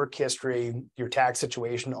situation, your work history, your tax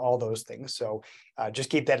situation, all those things. So just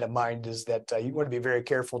keep that in mind, is that you want to be very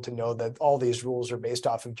careful to know that all these rules are based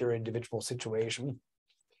off of your individual situation.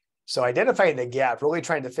 So identifying the gap, really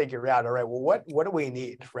trying to figure out, all right, well, what do we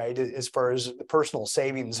need, right? As far as the personal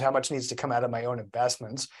savings, how much needs to come out of my own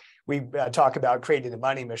investments? We talk about creating a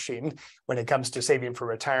money machine when it comes to saving for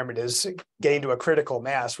retirement, is getting to a critical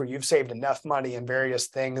mass where you've saved enough money in various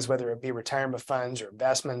things, whether it be retirement funds or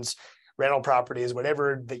investments, rental properties,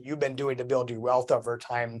 whatever that you've been doing to build your wealth over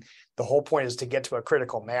time. The whole point is to get to a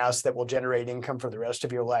critical mass that will generate income for the rest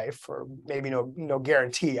of your life, or maybe no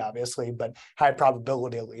guarantee, obviously, but high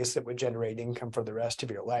probability at least that would generate income for the rest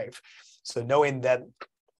of your life. So knowing that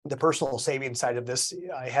the personal savings side of this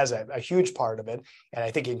has a huge part of it. And I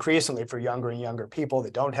think increasingly for younger and younger people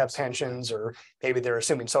that don't have pensions, or maybe they're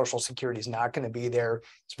assuming Social Security is not going to be there,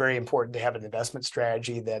 it's very important to have an investment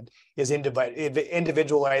strategy that is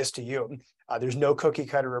individualized to you. There's no cookie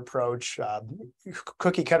cutter approach.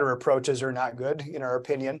 Cookie cutter approaches are not good, in our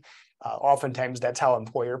opinion. Oftentimes that's how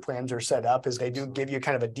employer plans are set up, is they do give you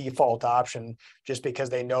kind of a default option just because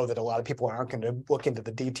they know that a lot of people aren't going to look into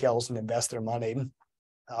the details and invest their money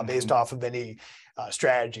based off of any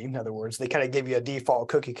strategy. In other words, they kind of give you a default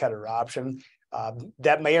cookie cutter option.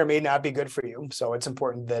 That may or may not be good for you. So it's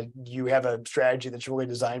important that you have a strategy that's really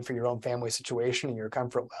designed for your own family situation and your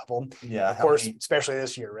comfort level. Yeah. Of course, especially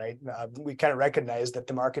this year, right? We kind of recognize that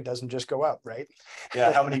the market doesn't just go up, right?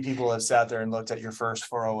 Yeah. How many people have sat there and looked at your first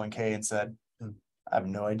 401k and said, I have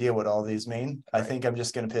no idea what all these mean. I think I'm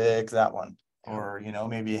just going to pick that one, or,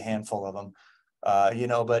 maybe a handful of them,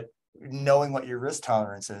 but knowing what your risk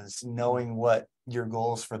tolerance is, knowing what your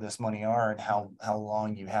goals for this money are, and how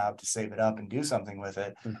long you have to save it up and do something with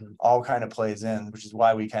it, all kind of plays in, which is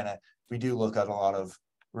why we do look at a lot of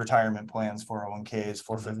retirement plans, 401ks,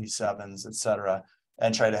 457s, et cetera,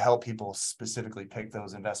 and try to help people specifically pick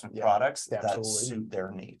those investment products that suit their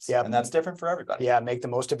needs. Yeah. And that's different for everybody. Yeah. Make the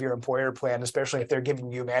most of your employer plan, especially if they're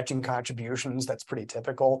giving you matching contributions. That's pretty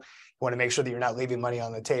typical. You want to make sure that you're not leaving money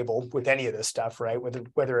on the table with any of this stuff, right?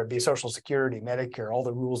 Whether it be Social Security, Medicare, all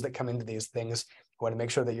the rules that come into these things. You want to make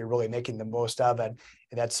sure that you're really making the most of it.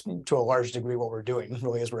 And that's to a large degree what we're doing,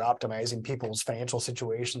 really, is we're optimizing people's financial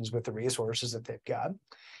situations with the resources that they've got.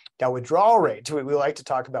 Now, withdrawal rate, we like to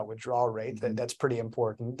talk about withdrawal rate. That's pretty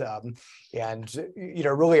important.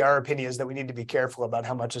 Really our opinion is that we need to be careful about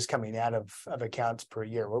how much is coming out of accounts per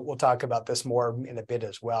year. We'll talk about this more in a bit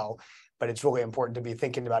as well, but it's really important to be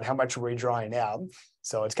thinking about how much are we drawing out.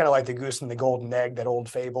 So it's kind of like the goose and the golden egg, that old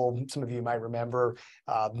fable. Some of you might remember,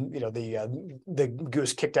 the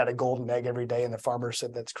goose kicked out a golden egg every day, and the farmer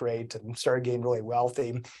said, that's great, and started getting really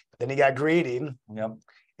wealthy. But then he got greedy. Yep.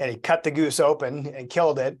 And he cut the goose open and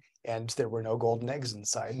killed it, and there were no golden eggs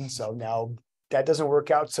inside. And so now that doesn't work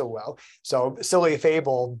out so well. So silly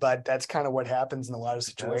fable, but that's kind of what happens in a lot of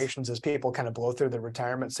situations, is people kind of blow through their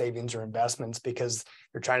retirement savings or investments because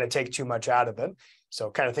they're trying to take too much out of it. So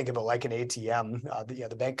kind of think of it like an ATM.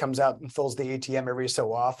 The bank comes out and fills the ATM every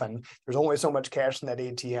so often. There's only so much cash in that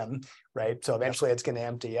ATM, right? So eventually it's going to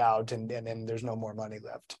empty out, and then there's no more money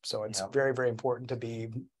left. So it's very, very important to be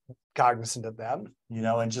cognizant of that.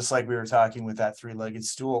 And just like we were talking with that three-legged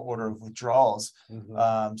stool order of withdrawals.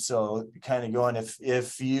 So kind of going,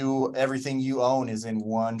 if everything you own is in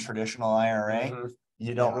one traditional IRA,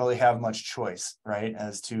 you don't really have much choice, right,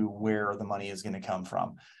 as to where the money is going to come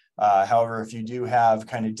from. However, if you do have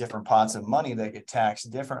kind of different pots of money that get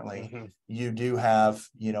taxed differently, you do have,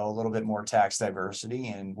 a little bit more tax diversity,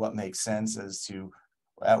 and what makes sense as to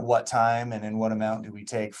at what time and in what amount do we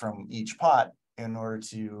take from each pot in order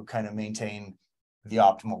to kind of maintain the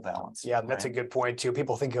optimal balance. Yeah, that's a good point too.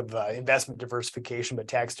 People think of investment diversification, but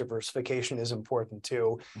tax diversification is important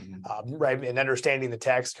too, right? And understanding the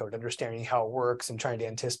tax code, understanding how it works, and trying to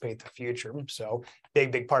anticipate the future. So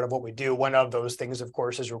big part of what we do. One of those things, of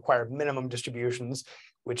course, is required minimum distributions,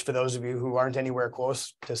 which for those of you who aren't anywhere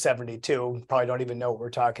close to 72, probably don't even know what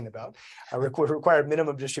we're talking about. Required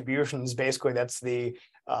minimum distributions, basically that's the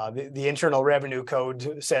Internal Revenue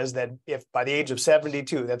Code says that if by the age of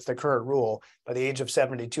 72, that's the current rule, by the age of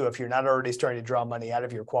 72, if you're not already starting to draw money out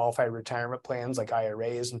of your qualified retirement plans like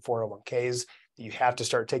IRAs and 401ks, you have to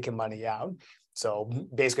start taking money out. So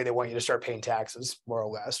basically they want you to start paying taxes, more or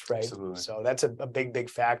less, right? Absolutely. So that's a big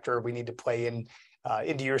factor we need to play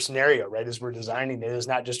into your scenario, right? As we're designing it, is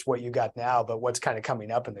not just what you got now, but what's kind of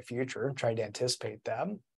coming up in the future, trying to anticipate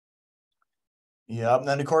them. Yeah. And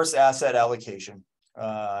then of course, asset allocation.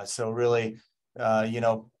 So really,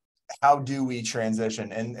 how do we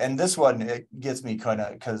transition? And this one, it gets me kind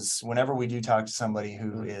of, because whenever we do talk to somebody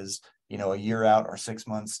who is, a year out or 6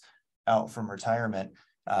 months out from retirement,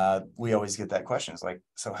 we always get that question. It's like,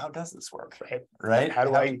 so how does this work? Right? How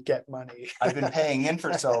do I get money? I've been paying in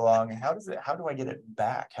for so long. How do I get it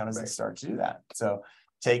back? How does it start to do that? So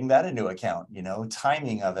taking that into account,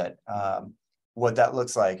 timing of it, what that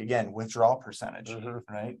looks like. Again, withdrawal percentage,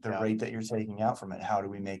 right? The Yeah. rate that you're taking out from it. How do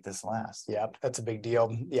we make this last? Yep, that's a big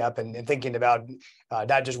deal. Yep, and thinking about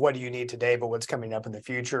not just what do you need today, but what's coming up in the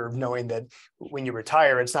future, knowing that when you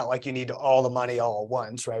retire, it's not like you need all the money all at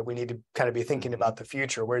once, right? We need to kind of be thinking about the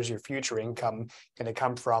future. Where's your future income going to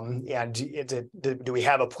come from? And do we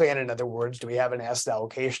have a plan? In other words, do we have an asset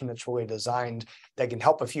allocation that's really designed that can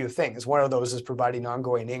help a few things? One of those is providing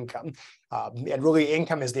ongoing income. And really,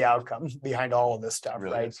 income is the outcome behind all of this stuff,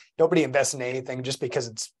 Really right? is. Nobody invests in anything just because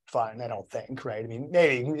it's fun, I don't think, right? I mean,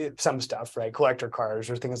 maybe some stuff, right? Collector cars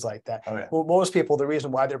or things like that. Oh, yeah. Well, most people, the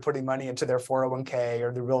reason why they're putting money into their 401k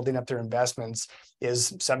or they're building up their investments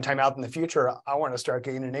is sometime out in the future, I want to start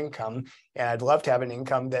getting an income, and I'd love to have an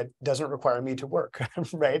income that doesn't require me to work,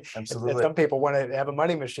 right? Absolutely. And some people want to have a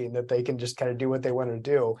money machine that they can just kind of do what they want to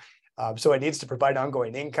do. So it needs to provide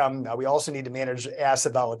ongoing income. We also need to manage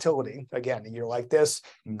asset volatility. Again, a year like this,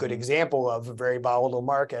 good example of a very volatile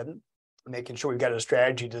market, making sure we've got a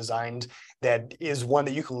strategy designed that is one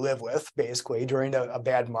that you can live with basically during a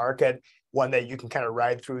bad market, one that you can kind of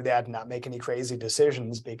ride through that and not make any crazy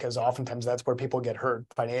decisions, because oftentimes that's where people get hurt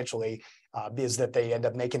financially, is that they end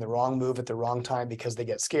up making the wrong move at the wrong time because they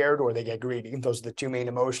get scared or they get greedy. Those are the two main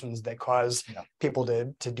emotions that cause people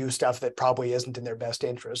to do stuff that probably isn't in their best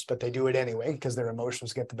interest, but they do it anyway because their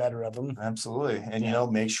emotions get the better of them. Absolutely. And, you know,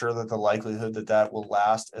 make sure that the likelihood that that will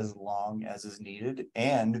last as long as is needed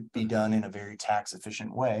and be done in a very tax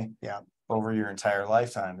efficient way over your entire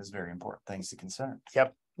lifetime is very important things to consider.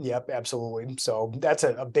 Yep, absolutely. So that's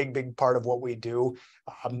a big part of what we do.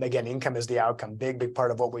 Again, income is the outcome. Big part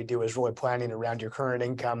of what we do is really planning around your current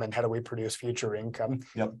income and how do we produce future income.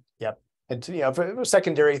 Yep. And for a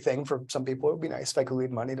secondary thing for some people, it would be nice if I could leave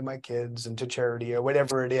money to my kids and to charity or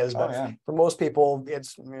whatever it is. But for most people,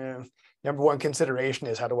 it's number one consideration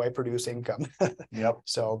is how do I produce income?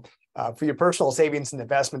 So for your personal savings and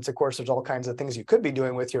investments, of course, there's all kinds of things you could be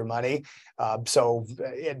doing with your money. So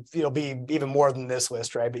it'll be even more than this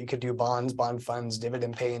list, right? But you could do bonds, bond funds,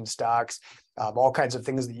 dividend paying stocks, all kinds of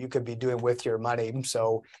things that you could be doing with your money.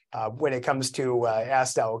 So when it comes to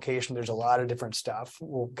asset allocation, there's a lot of different stuff.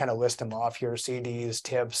 We'll kind of list them off here: CDs,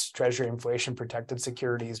 TIPS, Treasury inflation protected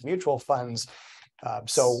securities, mutual funds.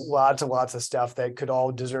 So lots and lots of stuff that could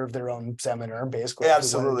all deserve their own seminar, basically. Yeah,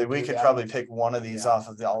 absolutely. We could probably pick one of these off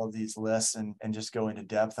of all of these lists and just go into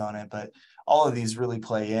depth on it. But all of these really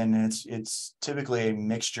play in. And it's typically a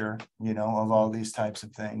mixture, of all these types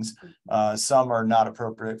of things. Some are not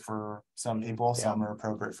appropriate for some people, some are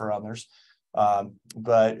appropriate for others.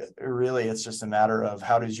 But really, it's just a matter of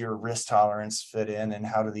how does your risk tolerance fit in and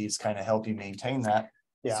how do these kind of help you maintain that?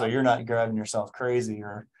 So you're not driving yourself crazy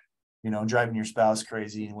or driving your spouse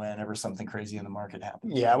crazy whenever something crazy in the market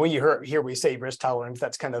happens. Yeah, when you hear we say risk tolerance,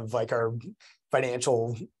 that's kind of like our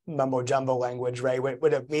financial mumbo jumbo language, right?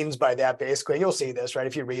 What it means by that, basically, you'll see this, right?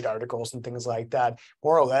 If you read articles and things like that,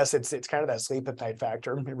 more or less, it's kind of that sleep at night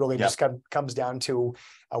factor. It really just comes down to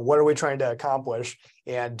what are we trying to accomplish,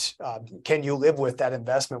 and can you live with that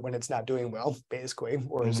investment when it's not doing well, basically,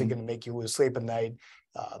 or is it going to make you lose sleep at night?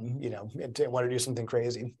 And want to do something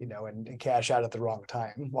crazy, and cash out at the wrong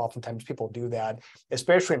time. Oftentimes people do that,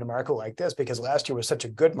 especially in a market like this, because last year was such a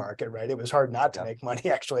good market, right? It was hard not to make money.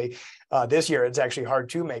 Actually, this year it's actually hard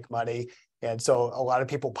to make money. And so a lot of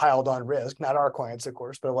people piled on risk, not our clients, of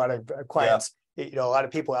course, but a lot of clients, a lot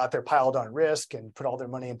of people out there piled on risk and put all their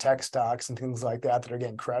money in tech stocks and things like that are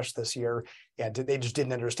getting crushed this year. And they just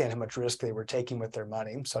didn't understand how much risk they were taking with their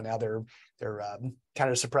money. So now they're kind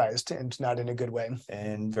of surprised and not in a good way.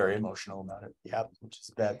 And very emotional about it. Which is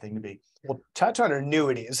a bad thing to be. Well, touch on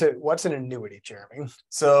annuities. What's an annuity, Jeremy?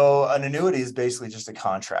 So an annuity is basically just a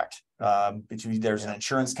contract. There's an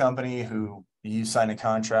insurance company who you sign a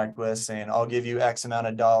contract with saying, I'll give you X amount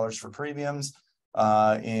of dollars for premiums.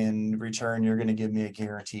 In return, you're going to give me a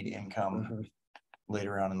guaranteed income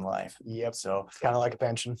later on in life. So it's kind of like a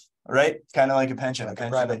pension, right? Kind of like a pension, like a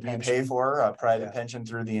pension that you pay for, a private pension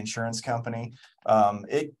through the insurance company.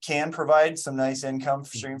 It can provide some nice income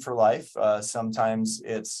stream for life. Sometimes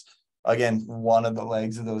it's, again, one of the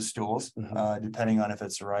legs of those stools, depending on if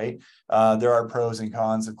it's right. There are pros and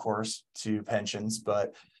cons, of course, to pensions,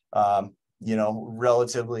 but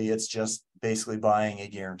relatively, it's just basically buying a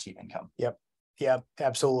guaranteed income. Yeah,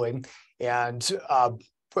 absolutely. And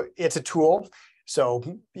it's a tool. So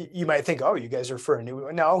you might think, oh, you guys are for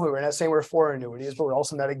annuities. No, we're not saying we're for annuities, but we're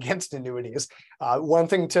also not against annuities. One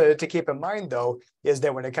thing to keep in mind, though, is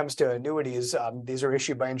that when it comes to annuities, these are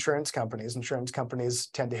issued by insurance companies. Insurance companies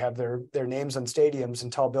tend to have their names on stadiums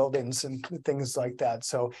and tall buildings and things like that.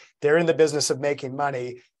 So they're in the business of making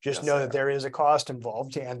money. just know that there is a cost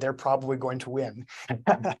involved and they're probably going to win.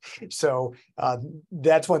 So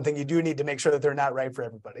that's one thing you do need to make sure that they're not right for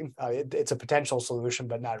everybody. It's a potential solution,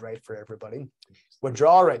 but not right for everybody.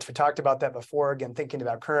 Withdrawal rates, we talked about that before. Again, thinking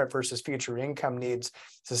about current versus future income needs.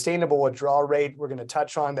 Sustainable withdrawal rate, we're going to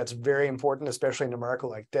touch on. That's very important, especially in a market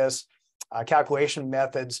like this. Calculation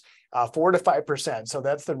methods, 4 to 5%. So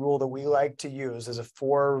that's the rule that we like to use, is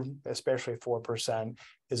especially 4%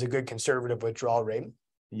 is a good conservative withdrawal rate.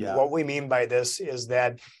 Yeah. What we mean by this is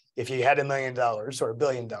that if you had $1 million or $1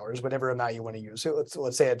 billion, whatever amount you want to use,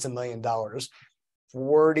 let's say it's $1 million,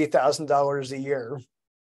 $40,000 a year,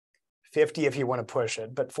 50 if you want to push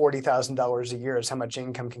it, but $40,000 a year is how much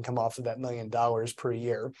income can come off of that $1 million per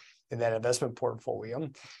year in that investment portfolio.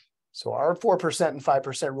 So our 4% and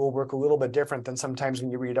 5% rule work a little bit different than sometimes when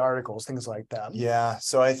you read articles, things like that. Yeah.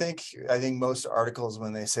 So I think most articles,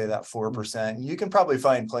 when they say that 4%, you can probably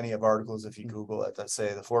find plenty of articles if you Google it that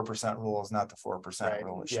say the 4% rule is not the 4%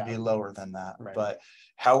 rule. It should be lower than that. Right. But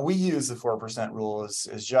how we use the 4% rule is,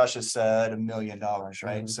 as Josh has said, $1 million,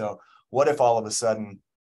 right? So what if all of a sudden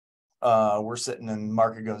we're sitting and the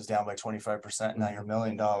market goes down by 25%. Now your $1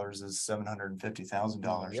 million is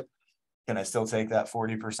 $750,000. Yep. Can I still take that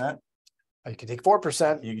 40%? You can take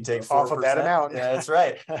 4%. You can take 4% off of that amount. Yeah, that's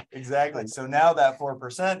right. Exactly. So now that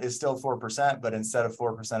 4% is still 4%, but instead of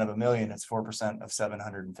 4% of $1 million, it's 4% of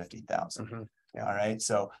 750,000. Yeah. All right.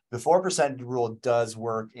 So the 4% rule does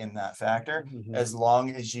work in that factor, as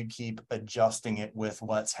long as you keep adjusting it with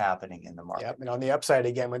what's happening in the market. Yep. And on the upside,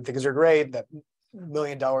 again, when things are great, that $1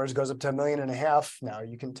 million goes up to $1.5 million. Now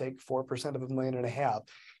you can take 4% of $1.5 million.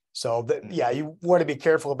 So you want to be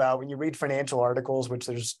careful about when you read financial articles, which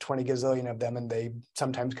there's 20 gazillion of them, and they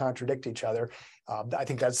sometimes contradict each other. I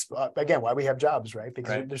think that's, again, why we have jobs, right?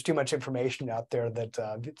 Because there's too much information out there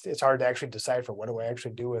that it's hard to actually decipher what do I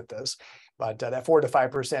actually do with this. But that 4 to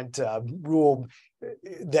 5% rule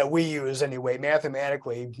that we use anyway,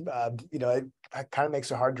 mathematically, it kind of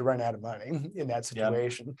makes it hard to run out of money in that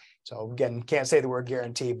situation. Yep. So again, can't say the word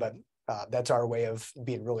guarantee, but that's our way of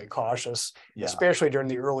being really cautious, especially during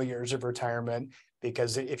the early years of retirement,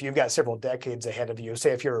 because if you've got several decades ahead of you,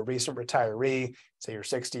 say if you're a recent retiree, say you're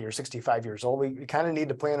 60 or 65 years old, we kind of need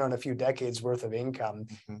to plan on a few decades worth of income.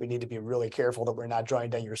 We need to be really careful that we're not drawing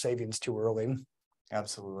down your savings too early.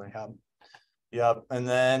 Absolutely. Yep. And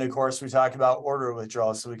then, of course, we talked about order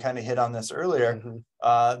withdrawals. So we kind of hit on this earlier,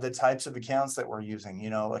 the types of accounts that we're using,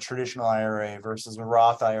 a traditional IRA versus a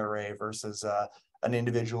Roth IRA versus an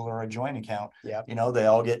individual or a joint account. Yeah. They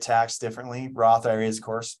all get taxed differently. Roth IRAs, of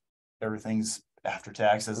course, everything's after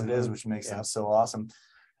tax as it is, which makes them so awesome.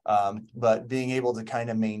 But being able to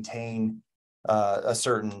kind of maintain a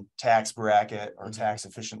certain tax bracket or tax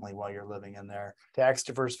efficiently while you're living in there. Tax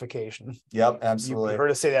diversification. Yep, absolutely. You've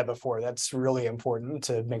heard us say that before. That's really important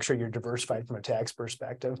to make sure you're diversified from a tax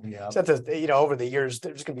perspective. Yeah. So that's, over the years,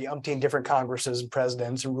 there's going to be umpteen different Congresses and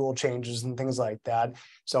presidents and rule changes and things like that.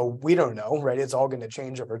 So we don't know, right? It's all going to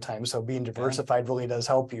change over time. So being diversified really does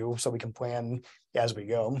help you, so we can plan as we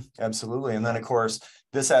go. Absolutely. And then, of course,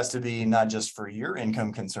 this has to be not just for your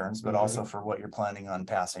income concerns, but also for what you're planning on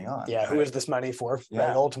passing on. Yeah. Right? Who is this money for? Right,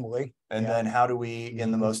 ultimately. And then how do we,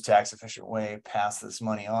 in the most tax efficient way, pass this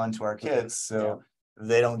money on to our kids so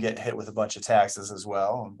they don't get hit with a bunch of taxes as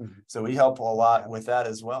well? So we help a lot with that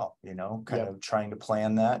as well, kind of trying to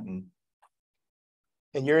plan that. And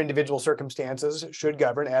your individual circumstances should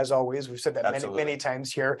govern, as always. We've said that many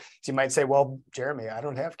times here. So you might say, well, Jeremy, I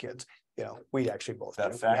don't have kids. We actually both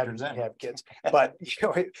have kids, but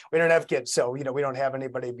we don't have kids. So, we don't have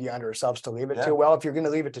anybody beyond ourselves to leave it to. Well, if you're going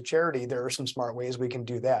to leave it to charity, there are some smart ways we can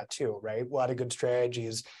do that too, right? A lot of good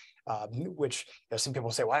strategies, which some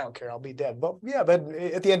people say, well, I don't care, I'll be dead. But but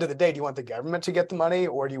at the end of the day, do you want the government to get the money,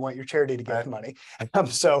 or do you want your charity to get the money?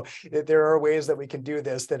 So there are ways that we can do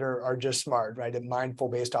this that are just smart, right? And mindful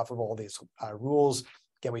based off of all these rules.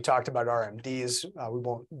 Again, we talked about RMDs. We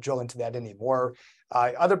won't drill into that anymore.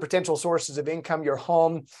 Other potential sources of income, your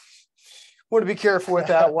home. Want to be careful with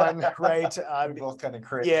that one, right? We both kind of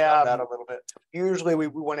cringe on that a little bit. Usually we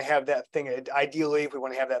want to have that thing, ideally, we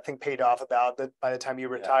want to have that thing paid off about that by the time you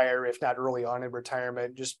retire, if not early on in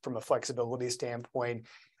retirement, just from a flexibility standpoint.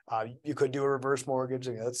 You could do a reverse mortgage.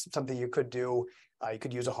 That's something you could do. You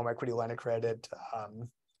could use a home equity line of credit.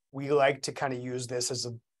 We like to kind of use this as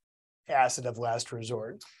an asset of last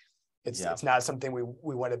resort. It's not something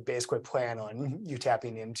we want to basically plan on you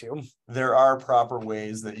tapping into. There are proper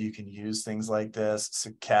ways that you can use things like this: so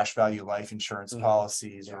cash value life insurance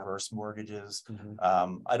policies, reverse mortgages.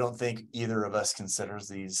 I don't think either of us considers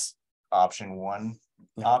these option one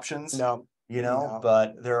options. No.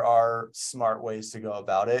 but there are smart ways to go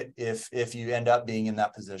about it. If you end up being in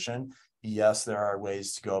that position, yes, there are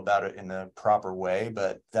ways to go about it in the proper way,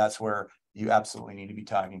 but that's where you absolutely need to be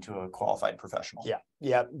talking to a qualified professional.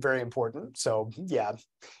 Yeah, very important. So yeah,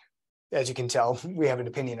 as you can tell, we have an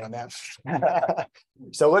opinion on that.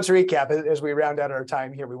 So let's recap as we round out our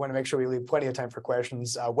time here. We want to make sure we leave plenty of time for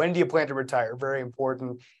questions. When do you plan to retire? Very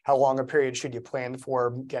important. How long a period should you plan for?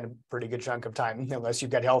 Again, a pretty good chunk of time, unless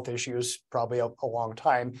you've got health issues, probably a long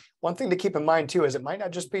time. One thing to keep in mind too, is it might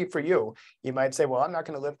not just be for you. You might say, well, I'm not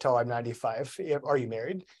going to live till I'm 95. Are you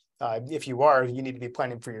married? If you are, you need to be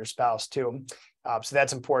planning for your spouse too. So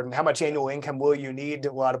that's important. How much annual income will you need?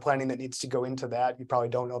 A lot of planning that needs to go into that. You probably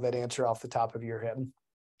don't know that answer off the top of your head.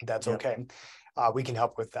 That's okay. We can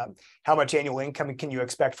help with that. How much annual income can you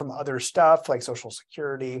expect from other stuff like Social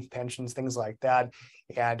Security, pensions, things like that?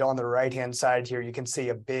 And on the right-hand side here, you can see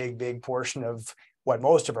a big portion of what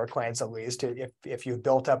most of our clients, at least, if you've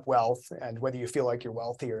built up wealth, and whether you feel like you're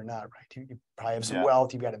wealthy or not, right? You probably have some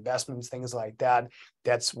wealth, you've got investments, things like that.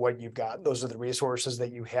 That's what you've got. Those are the resources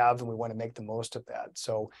that you have, and we want to make the most of that.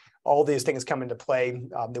 So all these things come into play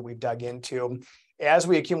that we've dug into. As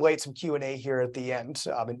we accumulate some Q&A here at the end,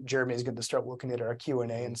 and Jeremy is going to start looking at our Q&A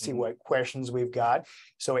and see what questions we've got.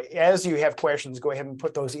 So as you have questions, go ahead and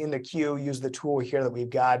put those in the queue. Use the tool here that we've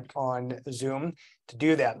got on Zoom to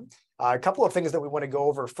do that. A couple of things that we want to go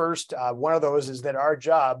over first. One of those is that our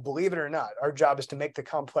job, believe it or not, our job is to make the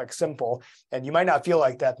complex simple. And you might not feel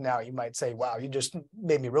like that now. You might say, wow, you just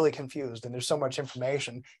made me really confused. And there's so much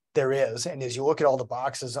information. There is. And as you look at all the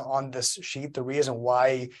boxes on this sheet, the reason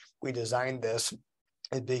why we designed this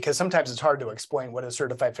is because sometimes it's hard to explain what a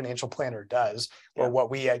certified financial planner does, or what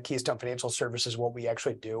we at Keystone Financial Services, what we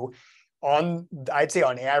actually do. I'd say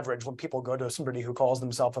on average, when people go to somebody who calls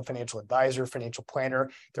themselves a financial advisor, financial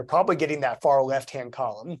planner, they're probably getting that far left-hand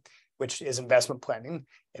column, which is investment planning.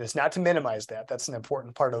 And it's not to minimize that. That's an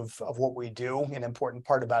important part of what we do, an important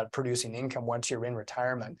part about producing income once you're in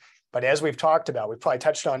retirement. But as we've talked about, we've probably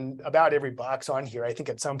touched on about every box on here. I think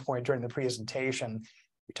at some point during the presentation,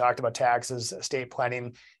 we talked about taxes, estate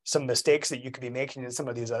planning, some mistakes that you could be making in some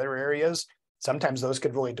of these other areas. Sometimes those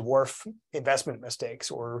could really dwarf investment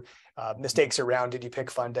mistakes, or mistakes around, did you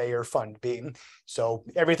pick fund A or fund B? So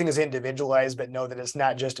everything is individualized, but know that it's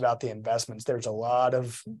not just about the investments. There's a lot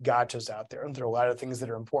of gotchas out there. There are a lot of things that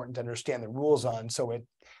are important to understand the rules on. So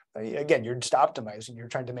again, you're just optimizing. You're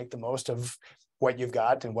trying to make the most of what you've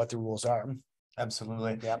got and what the rules are.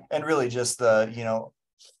 Absolutely. Yeah. And really just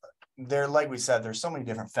there, like we said, there's so many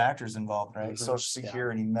different factors involved, right? Social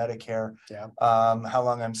Security, Medicare, how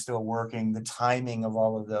long I'm still working, the timing of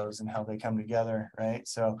all of those and how they come together, right?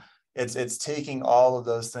 So it's taking all of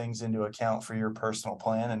those things into account for your personal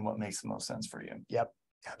plan and what makes the most sense for you. Yep.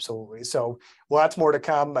 Absolutely. So lots more to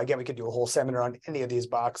come. Again, we could do a whole seminar on any of these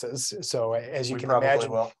boxes. So as you can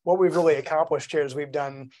imagine, what we've really accomplished here is we've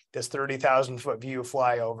done this 30,000-foot view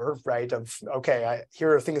flyover, right? Of, okay,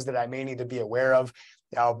 here are things that I may need to be aware of.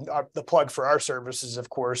 Now, the plug for our services, of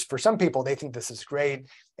course, for some people, they think this is great.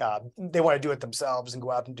 They want to do it themselves and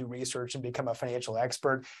go out and do research and become a financial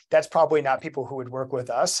expert. That's probably not people who would work with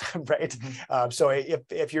us, right? So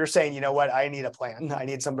if you're saying, you know what, I need a plan, I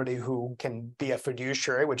need somebody who can be a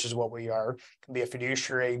fiduciary, which is what we are, can be a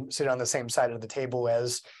fiduciary, sit on the same side of the table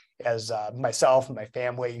as myself and my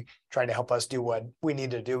family, trying to help us do what we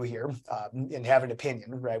need to do here, and have an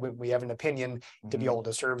opinion, right? We have an opinion to be able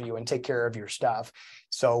to serve you and take care of your stuff.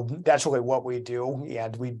 So that's really what we do.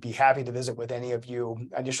 And we'd be happy to visit with any of you.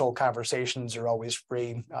 Initial conversations are always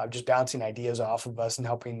free, just bouncing ideas off of us and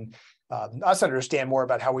helping us understand more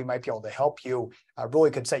about how we might be able to help you.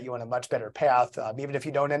 Really could set you on a much better path, even if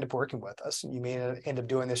you don't end up working with us. You may end up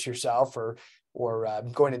doing this yourself or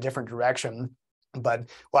going a different direction. But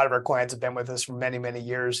a lot of our clients have been with us for many, many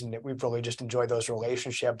years, and we've really just enjoyed those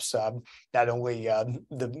relationships, not only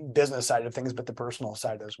the business side of things, but the personal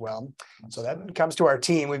side as well. So that comes to our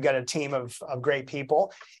team. We've got a team of great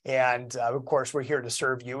people. And of course, we're here to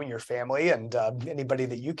serve you and your family and anybody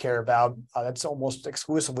that you care about. That's almost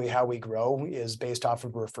exclusively how we grow, is based off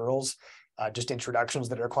of referrals. Just introductions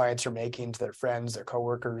that our clients are making to their friends, their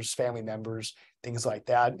coworkers, family members, things like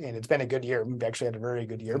that. And it's been a good year. We've actually had a very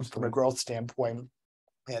good year from a growth standpoint.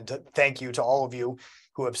 And thank you to all of you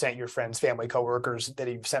who have sent your friends, family, coworkers, that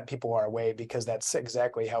you've sent people our way, because that's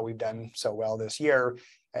exactly how we've done so well this year.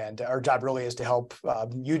 And our job really is to help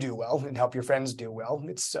you do well and help your friends do well.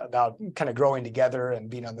 It's about kind of growing together and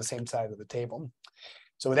being on the same side of the table.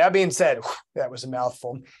 So with that being said, that was a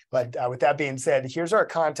mouthful, but with that being said, here's our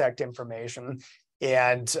contact information.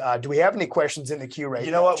 And do we have any questions in the queue right now?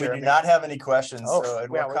 You know what? Jeremy? We do not have any questions. Oh, So, and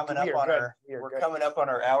well, we're coming up on coming up on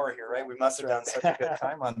our hour here, right? We must have done such a good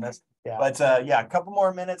time on this. Yeah. But yeah, a couple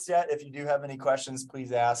more minutes yet. If you do have any questions,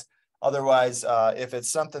 please ask. Otherwise, if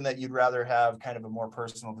it's something that you'd rather have kind of a more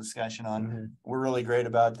personal discussion on, we're really great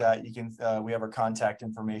about that. You can, we have our contact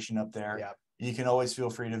information up there. Yeah. You can always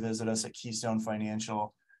feel free to visit us at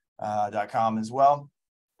keystonefinancial.com as well.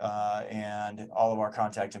 And all of our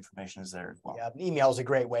contact information is there as well. Yeah, email is a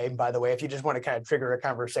great way, by the way, if you just want to kind of trigger a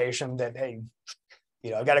conversation that, hey,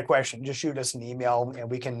 I've got a question, just shoot us an email and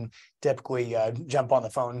we can typically jump on the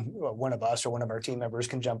phone. One of us or one of our team members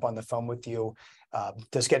can jump on the phone with you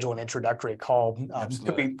to schedule an introductory call.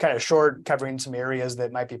 Could be kind of short, covering some areas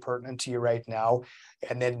that might be pertinent to you right now.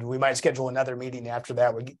 And then we might schedule another meeting after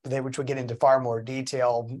that, which would get into far more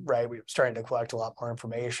detail, right? We're starting to collect a lot more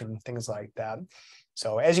information, things like that.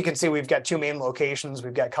 So as you can see, we've got two main locations.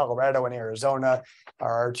 We've got Colorado and Arizona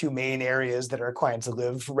are our two main areas that our clients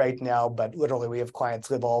live right now, but literally we have clients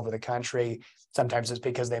live all over the country. Sometimes it's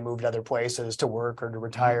because they moved other places to work or to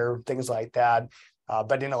retire, things like that.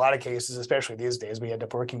 But in a lot of cases, especially these days, we end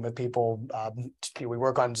up working with people. We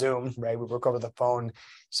work on Zoom, right? We work over the phone.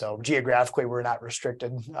 So geographically, we're not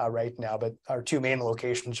restricted right now, but our two main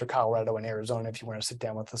locations are Colorado and Arizona if you want to sit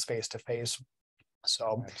down with us face to face.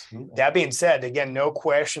 So that being said, again, no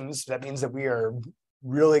questions. That means that we are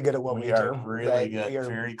really good at what we do. Really good. We are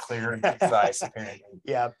very clear and concise.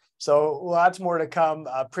 Yeah. So lots more to come.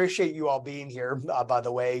 Appreciate you all being here. By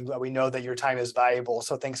the way, we know that your time is valuable.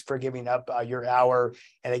 So thanks for giving up your hour.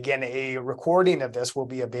 And again, a recording of this will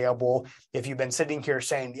be available. If you've been sitting here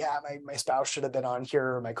saying, yeah, my spouse should have been on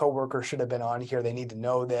here, or my coworker should have been on here, they need to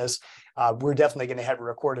know this. We're definitely going to have a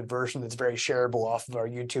recorded version that's very shareable off of our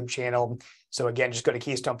YouTube channel. So again, just go to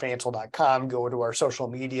keystonefinancial.com, go to our social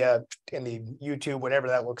media in the YouTube, whatever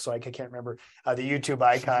that looks like. I can't remember the YouTube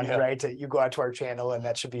icon, right? You go out to our channel and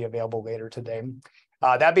that should be available later today.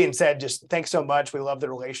 That being said, just thanks so much. We love the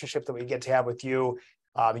relationship that we get to have with you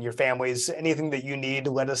and your families. Anything that you need,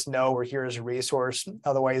 let us know. We're here as a resource.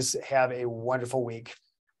 Otherwise, have a wonderful week.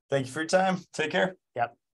 Thank you for your time. Take care.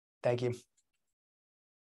 Yep. Thank you.